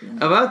is being...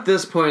 About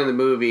this point in the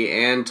movie,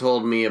 Anne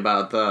told me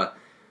about the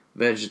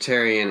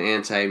vegetarian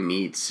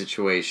anti-meat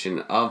situation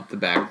of the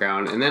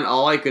background, and then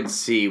all I could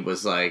see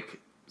was, like,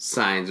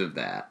 signs of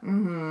that.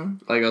 Mm-hmm.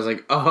 Like, I was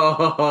like,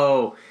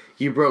 oh,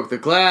 you broke the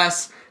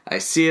glass. I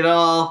see it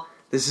all.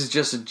 This is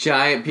just a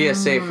giant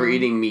PSA for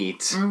eating meat.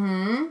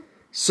 Mm-hmm.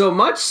 So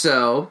much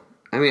so,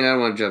 I mean, I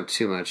don't want to jump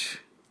too much.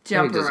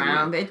 Jump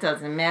around. It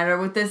doesn't matter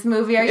with this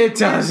movie. It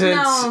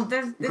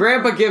doesn't.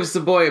 Grandpa gives the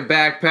boy a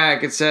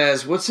backpack and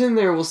says, what's in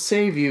there will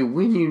save you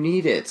when you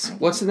need it.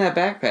 What's in that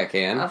backpack,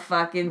 Ann? A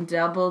fucking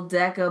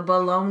double-decker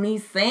bologna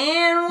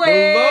sandwich.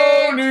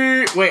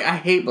 Bologna! Wait, I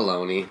hate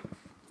bologna.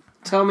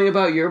 Tell me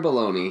about your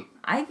bologna.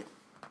 I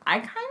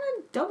kind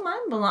of don't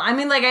mind bologna. I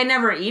mean, like, I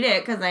never eat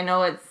it because I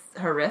know it's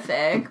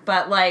horrific,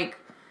 but, like,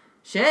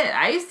 shit,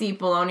 I used to eat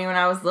bologna when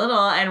I was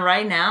little, and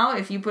right now,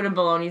 if you put a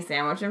bologna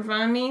sandwich in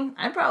front of me,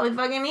 I'd probably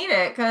fucking eat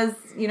it, because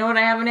you know what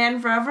I haven't had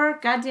in forever?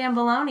 Goddamn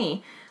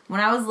bologna.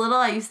 When I was little,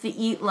 I used to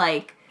eat,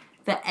 like,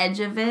 the edge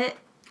of it,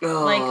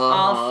 like,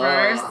 all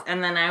first,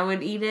 and then I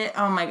would eat it.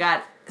 Oh, my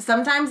God.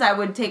 Sometimes I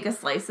would take a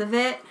slice of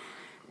it,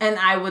 and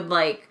I would,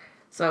 like,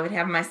 so I would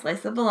have my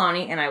slice of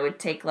bologna, and I would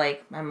take,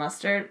 like, my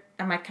mustard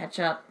and my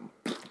ketchup.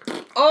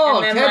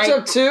 Oh, then, ketchup,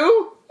 like,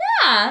 too?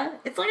 Yeah.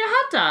 It's like a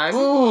hot dog.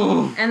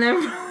 Ooh. And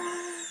then...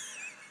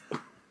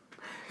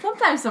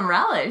 sometimes some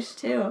relish,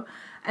 too.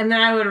 And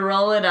then I would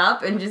roll it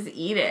up and just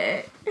eat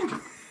it.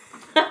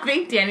 I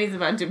think Danny's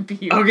about to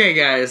puke. Okay,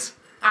 guys.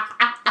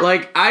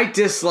 Like, I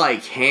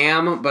dislike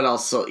ham, but I'll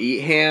still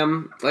eat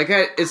ham. Like,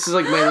 it's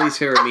like my least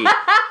favorite meat.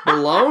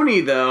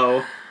 Bologna,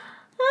 though,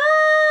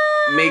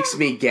 makes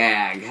me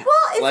gag.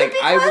 Well, is like, it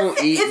because, I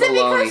won't eat is it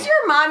bologna. because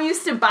your mom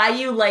used to buy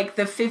you, like,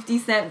 the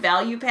 50-cent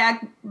value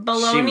pack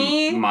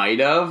bologna? She might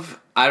have.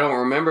 I don't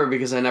remember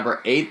because I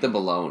never ate the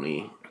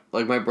bologna.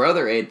 Like, my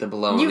brother ate the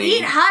bologna. You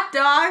eat hot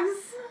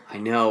dogs? I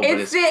know, but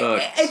it's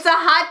cooked. It's a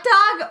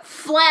hot dog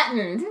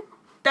flattened.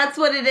 That's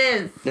what it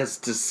is. That's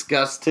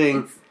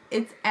disgusting.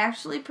 It's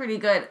actually pretty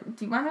good.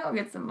 Do you want to go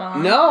get some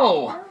bologna?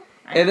 No!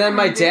 And then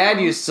my dad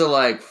used to,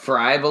 like,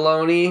 fry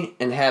bologna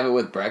and have it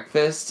with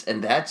breakfast,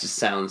 and that just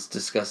sounds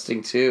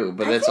disgusting, too.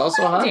 But it's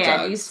also hot dogs. My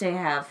dad used to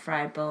have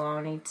fried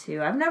bologna,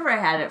 too. I've never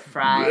had it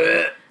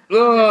fried.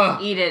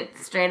 Eat it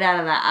straight out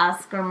of the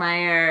Oscar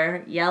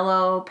Mayer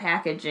yellow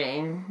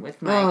packaging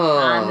with my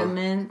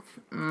condiments.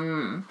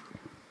 Mmm.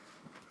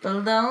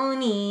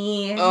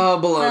 Bologna. Oh,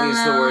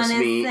 bologna's the worst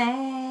meat.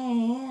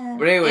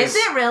 But anyways. Is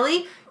it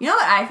really? You know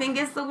what I think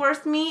is the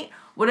worst meat?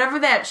 Whatever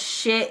that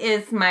shit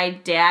is my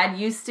dad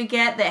used to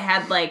get that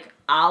had, like,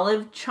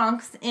 olive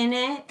chunks in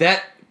it.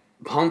 That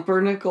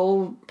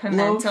pumpernickel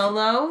Pimento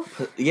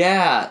loaf?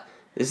 Yeah.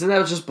 Isn't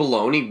that just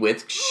bologna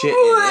with shit in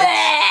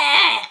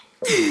it?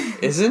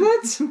 Isn't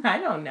it? I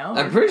don't know.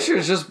 I'm pretty sure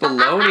it's just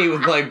bologna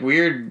with, like,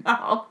 weird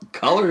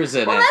colors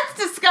in it. Well, that's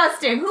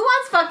disgusting. Who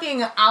wants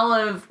fucking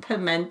olive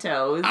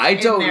pimentos I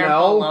don't in their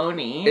know.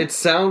 bologna? It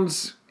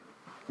sounds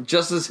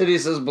just as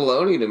hideous as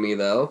bologna to me,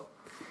 though.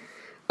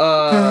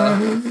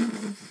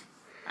 I'm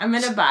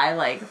gonna buy,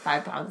 like,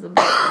 5 pounds of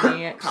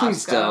bologna at Costco.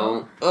 Please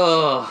don't.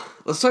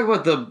 Let's talk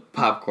about the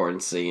popcorn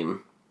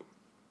scene.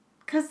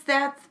 'Cause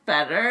that's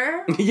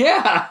better.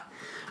 Yeah.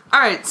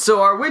 Alright,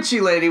 so our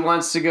witchy lady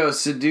wants to go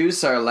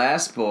seduce our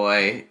last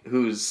boy,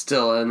 who's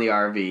still in the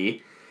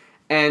RV,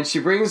 and she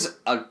brings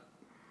a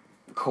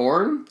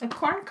corn? A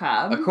corn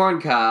cob. A corn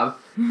cob,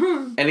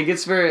 and it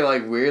gets very,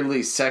 like,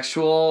 weirdly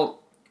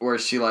sexual, where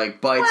she,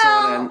 like, bites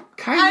on it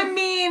and I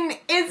mean,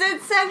 is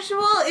it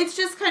sexual? It's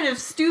just kind of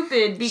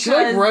stupid because... She,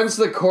 like, runs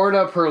the cord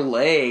up her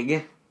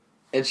leg,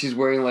 and she's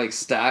wearing, like,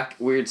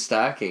 weird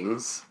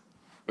stockings.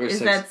 Is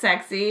that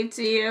sexy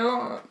to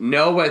you?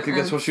 No, but I think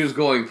that's what she was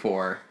going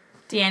for.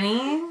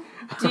 Danny,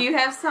 do you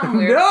have some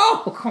weird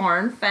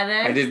corn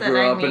fetish? I did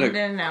grow up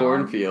in a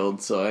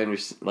cornfield, so I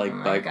understand,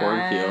 like, buy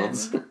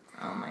cornfields.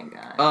 Oh my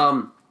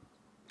god.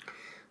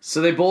 So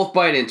they both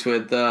bite into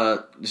it.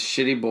 The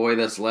shitty boy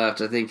that's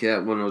left, I think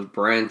that one was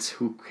Brent,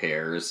 who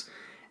cares?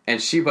 And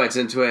she bites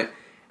into it,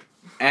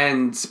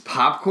 and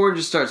popcorn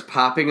just starts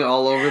popping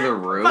all over the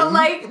room. But,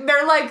 like,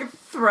 they're, like,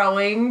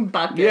 throwing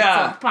buckets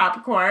of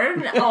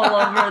popcorn all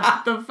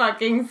over the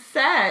fucking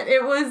set.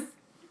 It was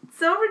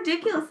so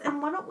ridiculous,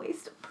 and what a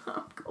waste of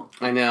popcorn.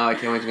 I know, I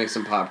can't wait to make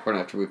some popcorn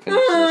after we finish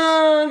this.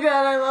 Oh,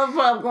 God, I love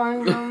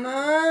popcorn so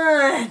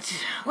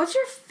much. What's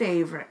your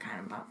favorite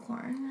kind of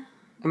popcorn?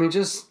 I mean,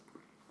 just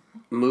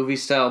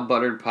movie-style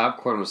buttered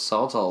popcorn with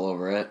salt all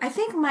over it. I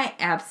think my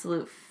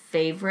absolute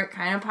favorite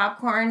kind of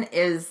popcorn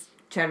is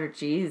cheddar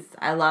cheese.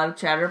 I love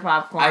cheddar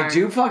popcorn. I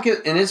do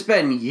and it's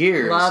been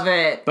years. Love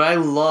it. But I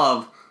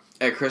love,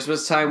 at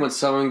Christmas time, when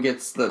someone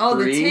gets the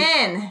three. The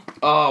tin.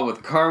 Oh,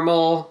 with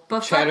caramel,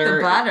 but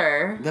cheddar. But fuck the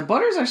butter. The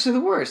butter's actually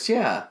the worst,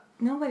 yeah.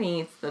 Nobody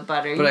eats the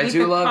butter. But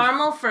you eat the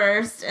caramel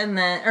first, and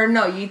then... Or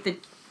no, you eat the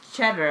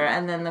cheddar,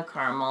 and then the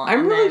caramel.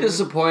 I'm really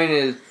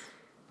disappointed.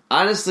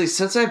 Honestly,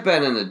 since I've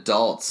been an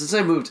adult, since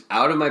I moved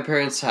out of my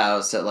parents'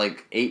 house at,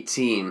 like,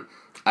 18,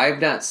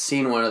 I've not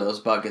seen one of those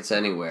buckets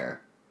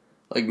anywhere.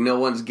 Like, no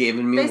one's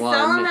given me one. They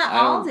sell them at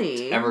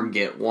Aldi. I don't ever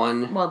get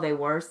one. Well, they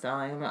were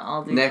selling them at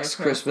Aldi. Next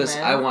Christmas,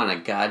 I want a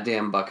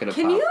goddamn bucket of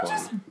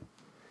popcorn.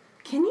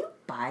 Can you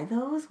buy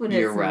those when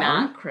it's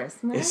not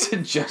Christmas? Is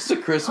it just a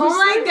Christmas Oh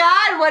my thing?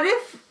 god, what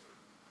if...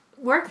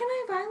 Where can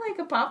I buy, like,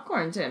 a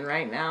popcorn tin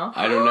right now?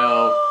 I don't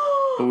know,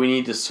 but we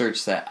need to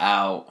search that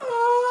out.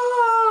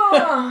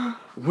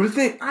 What if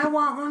they... I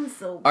want one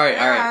so bad.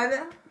 All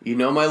right. You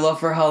know my love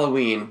for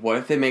Halloween. What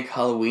if they make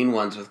Halloween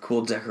ones with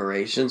cool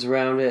decorations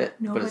around it?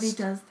 Nobody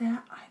does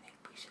that. I think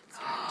we should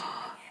start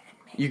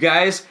doing it. You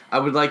guys, I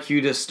would like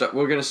you to start...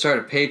 We're going to start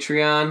a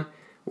Patreon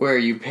where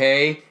you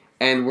pay,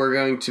 and we're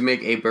going to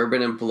make a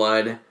bourbon and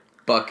blood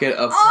bucket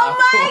of popcorn. Oh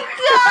my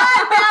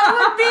god, that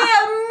would be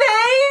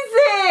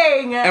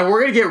amazing! And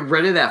we're going to get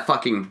rid of that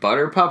fucking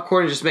butter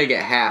popcorn and just make it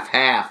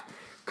half-half.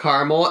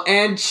 Caramel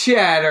and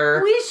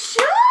cheddar. We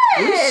should!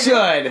 We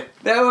should.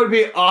 That would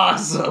be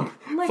awesome.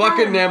 Oh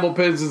fucking enamel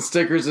pins and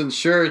stickers and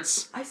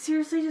shirts. I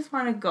seriously just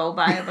want to go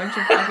buy a bunch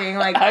of fucking,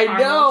 like,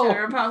 caramel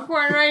cheddar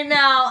popcorn right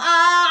now.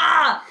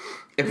 Ah!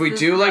 If we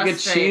do, like, a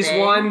cheese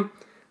one,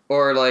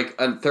 or, like,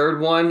 a third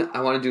one,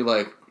 I want to do,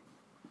 like,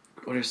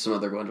 what are some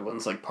other good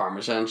ones? Like,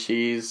 Parmesan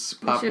cheese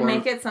popcorn? We should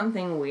make it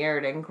something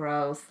weird and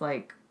gross,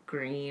 like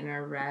green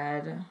or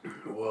red.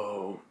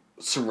 Whoa.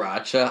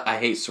 Sriracha. I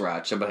hate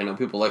sriracha, but I know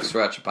people like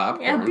sriracha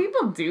popcorn. Yeah,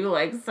 people do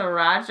like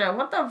sriracha.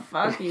 What the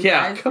fuck, you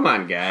guys? Come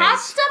on, guys. Hot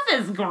stuff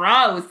is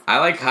gross. I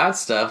like hot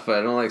stuff, but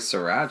I don't like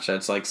sriracha.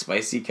 It's like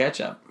spicy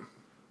ketchup.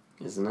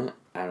 Isn't it?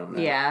 I don't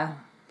know. Yeah.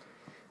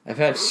 I've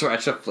had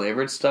sriracha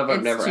flavored stuff.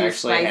 I've never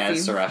actually had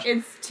sriracha.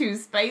 It's too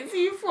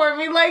spicy for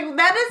me. Like,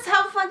 that is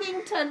how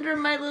fucking tender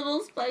my little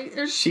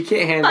spice... She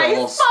can't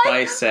handle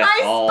spice at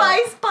all.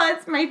 My spice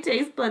buds, my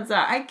taste buds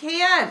are. I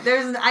can't.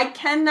 I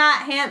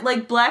cannot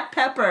like, black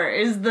pepper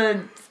is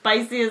the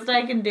spiciest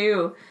I can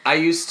do. I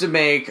used to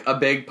make a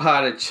big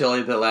pot of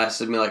chili that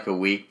lasted me like a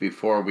week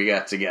before we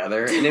got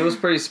together, and it was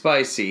pretty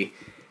spicy.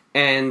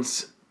 And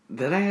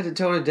then I had to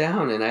tone it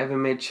down, and I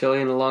haven't made chili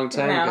in a long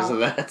time because of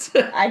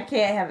that. I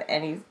can't have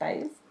any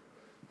spice.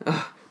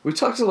 We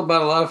talked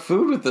about a lot of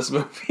food with this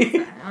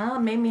movie. Well,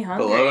 it made me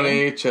hungry.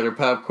 Bologna, cheddar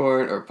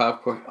popcorn, or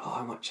popcorn. Oh,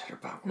 I want cheddar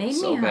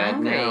popcorn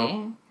bad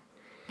now.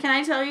 Can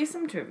I tell you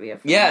some trivia?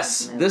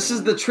 Yes, this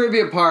is the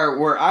trivia part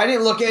where I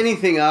didn't look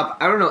anything up.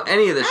 I don't know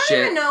any of this shit.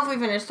 I don't even know if we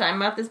finished talking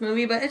about this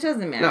movie, but it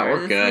doesn't matter. No,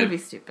 we're good. This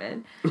movie's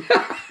stupid.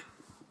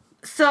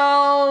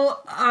 So,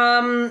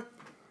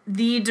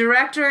 the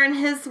director and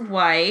his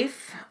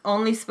wife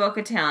only spoke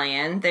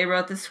Italian. They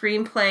wrote the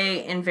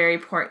screenplay in very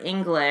poor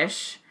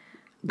English.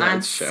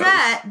 On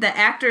set, the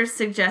actors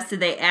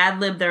suggested they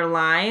ad-lib their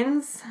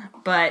lines,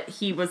 but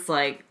he was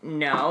like,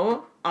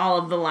 no, all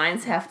of the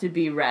lines have to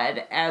be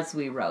read as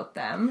we wrote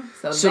them.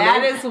 So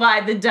that is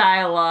why the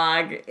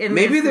dialogue in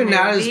maybe this they're movie,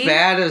 not as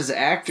bad as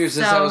actors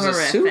as I was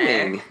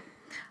assuming.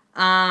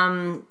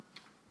 The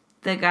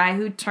guy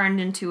who turned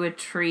into a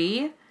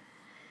tree...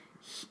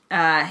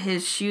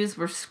 his shoes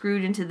were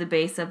screwed into the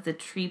base of the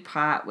tree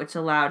pot, which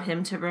allowed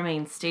him to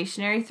remain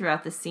stationary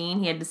throughout the scene.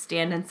 He had to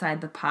stand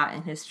inside the pot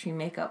in his tree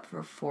makeup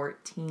for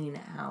 14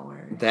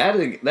 hours.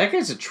 That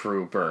guy's a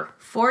trooper.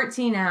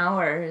 14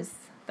 hours.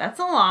 That's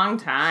a long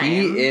time.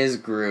 He is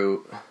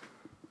Groot.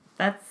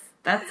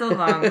 That's a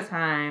long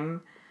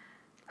time.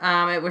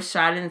 It was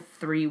shot in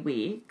 3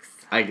 weeks.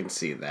 I can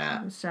see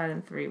that. It was shot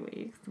in 3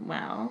 weeks.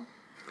 Wow.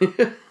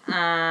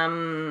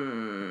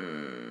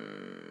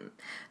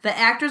 The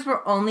actors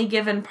were only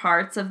given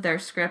parts of their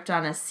script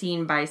on a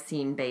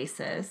scene-by-scene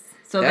basis.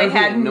 So they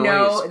had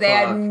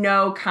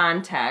no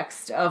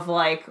context of,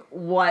 like,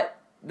 what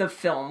the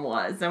film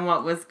was and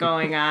what was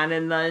going on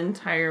in the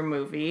entire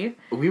movie.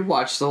 We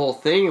watched the whole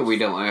thing and we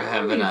don't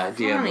have an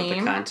idea of what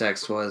the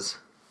context was.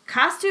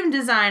 Costume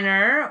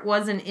designer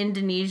was an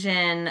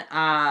Indonesian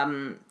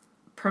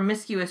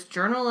promiscuous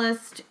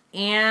journalist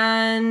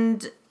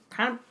and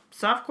kind of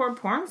softcore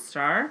porn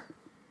star.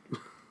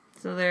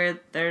 So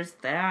there's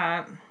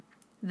that.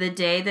 The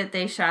day that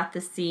they shot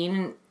the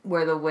scene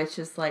where the witch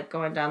is, like,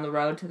 going down the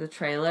road to the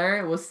trailer,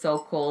 it was so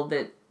cold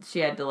that she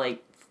had to,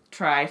 like,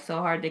 try so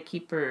hard to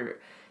keep her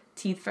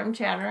teeth from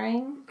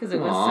chattering because it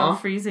was so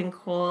freezing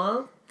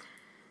cold.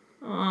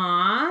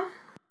 Aww.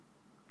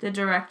 The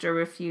director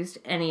refused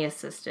any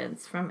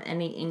assistance from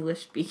any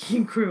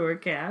English-speaking crew or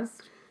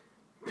cast.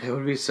 That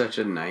would be such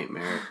a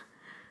nightmare.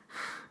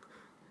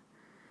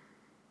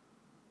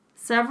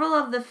 Several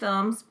of the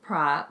film's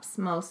props,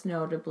 most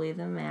notably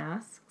the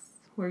masks,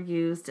 were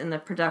used in the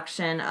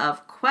production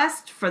of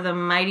Quest for the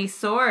Mighty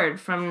Sword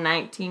from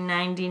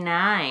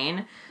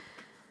 1999.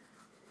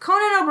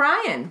 Conan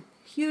O'Brien,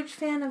 huge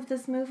fan of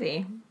this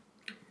movie.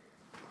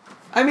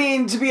 I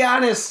mean, to be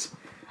honest,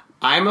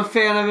 I'm a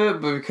fan of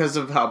it, but because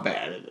of how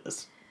bad it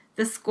is.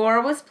 The score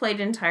was played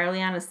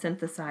entirely on a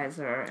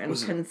synthesizer and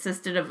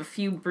consisted of a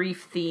few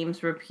brief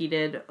themes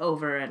repeated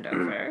over and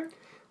over.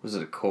 Was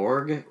it a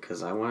Korg?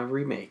 Because I want to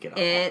remake it all.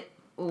 It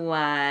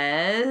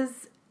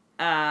was,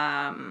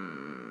 I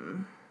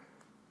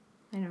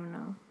don't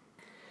know.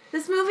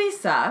 This movie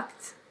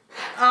sucked.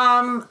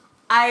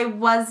 I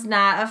was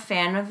not a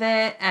fan of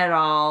it at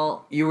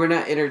all. You were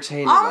not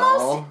entertained at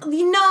all?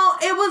 You know,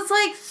 it was,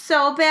 like,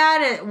 so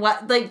bad.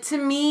 To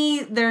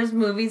me, there's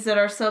movies that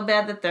are so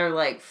bad that they're,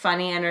 like,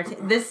 funny,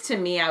 entertaining. This, to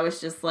me, I was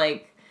just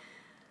like,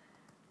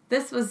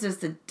 this was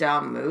just a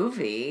dumb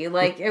movie.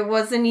 Like, it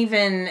wasn't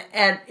even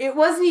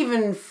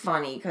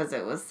funny because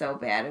it was so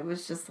bad. It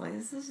was just like,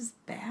 this is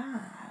just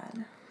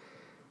bad.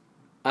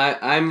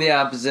 I'm the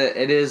opposite.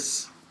 It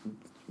is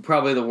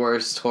probably the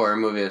worst horror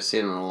movie I've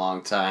seen in a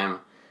long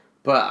time.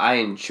 But I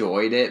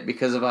enjoyed it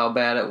because of how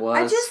bad it was.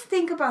 I just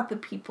think about the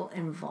people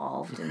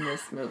involved in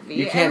this movie.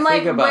 You can't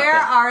think about where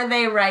that. Are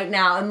they right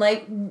now? And,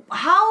 like,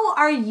 how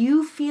are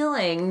you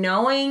feeling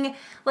knowing,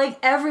 like,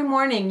 every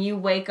morning you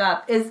wake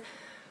up is...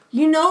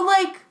 You know,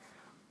 like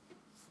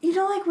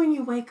when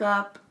you wake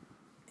up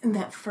in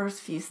that first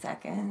few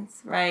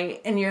seconds, right?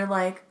 And you're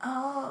like,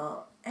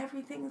 oh,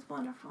 everything's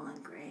wonderful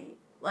and great.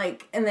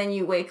 Like, and then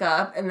you wake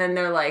up and then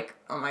they're like,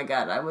 oh my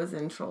God, I was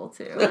in Troll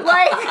 2.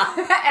 Like,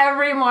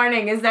 every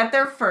morning. Is that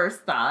their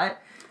first thought?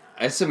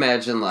 I just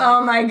imagine, like...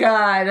 Oh my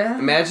God.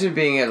 Imagine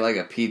being at, like,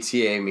 a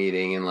PTA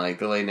meeting and, like,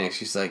 the lady next,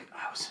 she's like,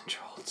 I was in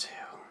Troll 2.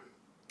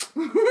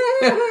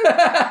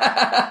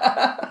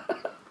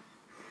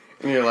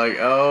 And you're like,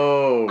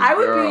 oh, I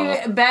would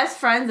girl. be best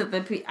friends at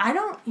the I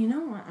don't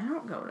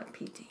go to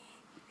PTA.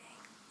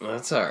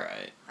 That's all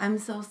right. I'm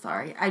so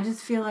sorry. I just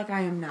feel like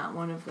I am not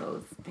one of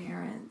those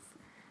parents.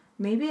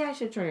 Maybe I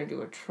should turn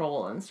into a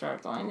troll and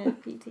start going to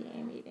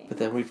PTA meetings. But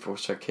then we'd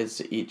force our kids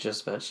to eat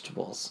just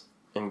vegetables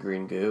and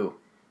green goo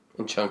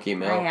and chunky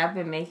milk. I have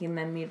been making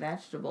them eat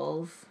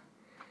vegetables.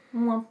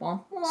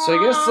 So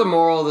I guess the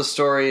moral of the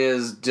story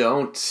is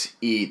don't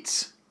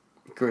eat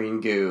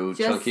green goo,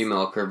 chunky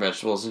milk, or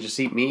vegetables, and just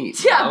eat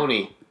meat. Yeah.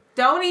 Bologna.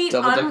 Don't eat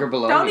double-decker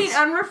bologna.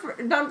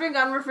 Don't drink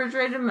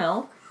unrefrigerated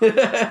milk.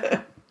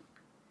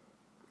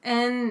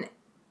 And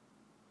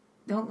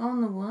don't go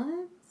in the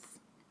woods.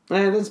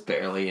 That's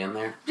barely in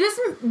there.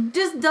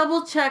 Just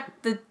double check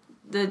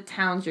the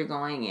towns you're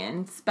going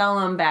in. Spell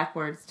them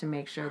backwards to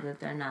make sure that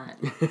they're not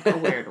a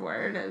weird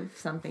word of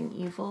something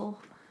evil.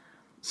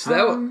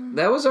 So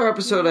that was our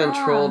episode on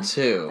Troll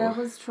 2. That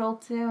was Troll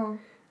 2.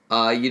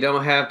 You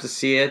don't have to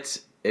see it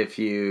if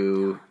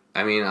you...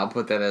 I mean, I'll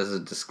put that as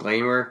a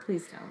disclaimer.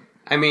 Please don't.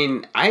 I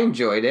mean, I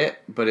enjoyed it,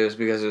 but it was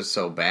because it was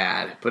so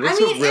bad. But it's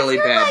a really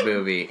bad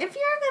movie. If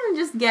you're gonna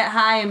just get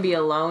high and be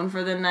alone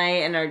for the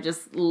night and are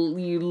just...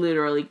 You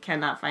literally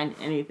cannot find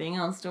anything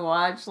else to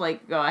watch,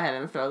 like, go ahead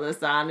and throw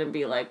this on and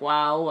be like,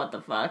 wow, what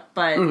the fuck.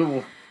 But,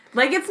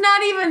 like, it's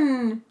not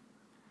even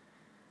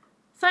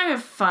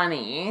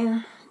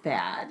funny.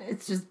 Bad.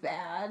 It's just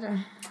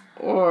bad.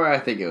 Or I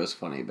think it was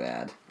funny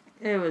bad.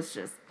 It was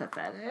just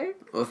pathetic.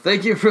 Well,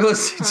 thank you for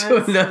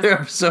listening to another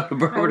episode of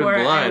Bourbon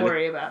and Blood. I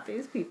worry about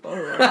these people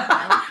who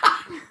are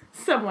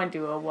someone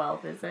do a well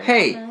visit.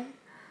 Hey,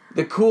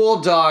 the cool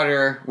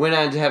daughter went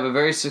on to have a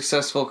very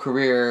successful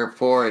career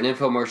for an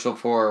infomercial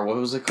for, what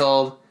was it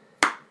called?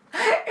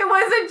 It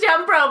was a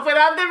jump rope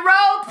without the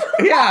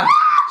rope. Yeah.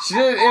 She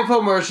did an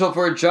infomercial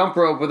for a jump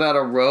rope without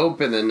a rope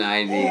in the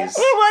 90s. It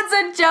was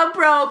a jump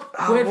rope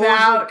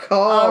without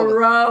a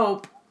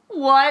rope.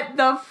 What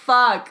the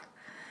fuck?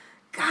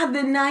 God, the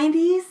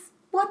 90s?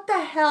 What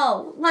the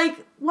hell?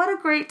 Like, what a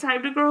great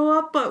time to grow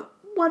up, but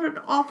what an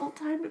awful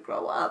time to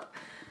grow up.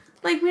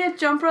 Like, we had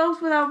jump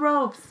ropes without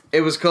ropes.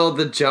 It was called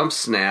the Jump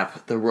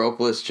Snap, the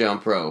ropeless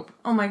jump rope.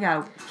 Oh my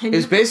god.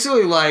 It's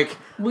basically like...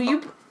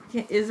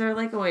 Is there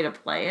like a way to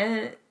play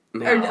it?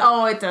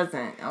 No. It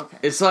doesn't. Okay.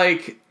 It's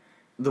like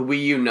the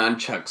Wii U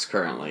nunchucks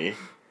currently.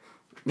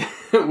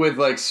 With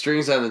like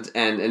strings on the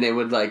end, and it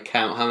would like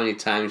count how many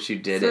times you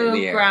did it in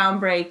the air.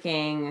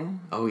 Groundbreaking.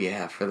 Oh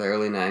yeah, for the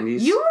early 90s.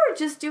 You were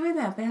just doing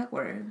that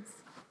backwards.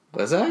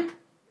 Was I?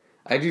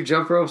 I do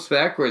jump ropes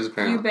backwards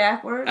apparently. You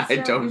backwards? I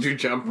don't do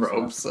jump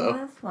ropes, so.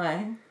 That's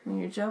why. When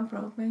you're jump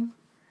roping.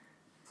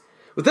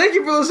 Well, thank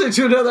you for listening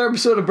to another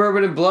episode of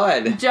Bourbon and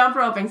Blood. Jump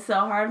roping so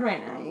hard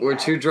right now. We're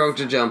too drunk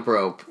to jump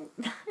rope.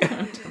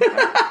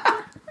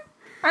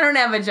 I don't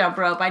have a jump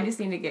rope. I just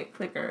need to get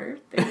clicker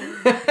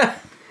things.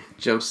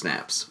 Jump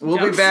snaps. We'll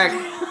be back.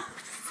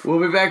 We'll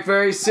be back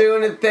very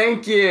soon, and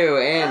thank you.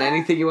 And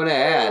anything you want to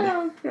add?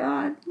 Oh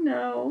God,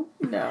 no.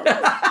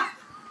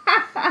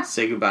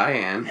 Say goodbye,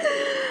 Anne.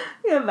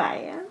 Goodbye,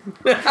 Anne.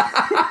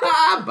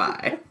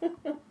 Bye.